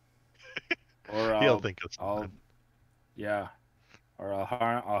 Or He'll think of something. Yeah. Or I'll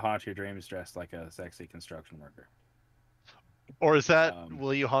haunt your dreams dressed like a sexy construction worker. Or is that,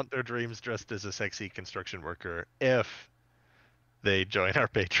 will you haunt their dreams dressed as a sexy construction worker if they join our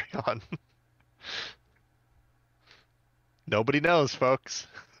Patreon? Nobody knows, folks.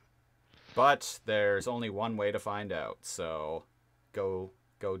 But there's only one way to find out, so go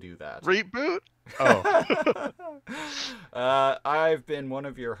do that. ReBoot? Oh. I've been one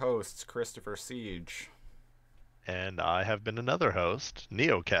of your hosts, Christopher Siege. And I have been another host,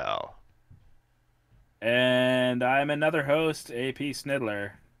 NeoCal. And I'm another host, AP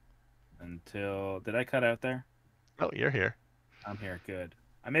Snidler. Did I cut out there? Oh, you're here. I'm here, good.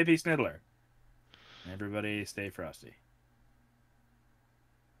 I'm AP Snidler. Everybody stay frosty.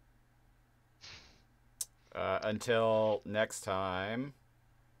 Until next time.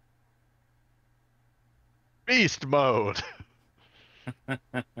 Beast mode! I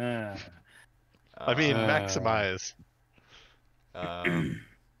mean, maximize.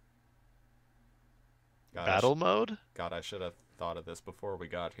 Battle mode? God, I should have thought of this before we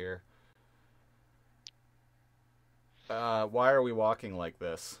got here. Why are we walking like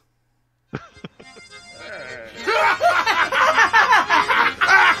this?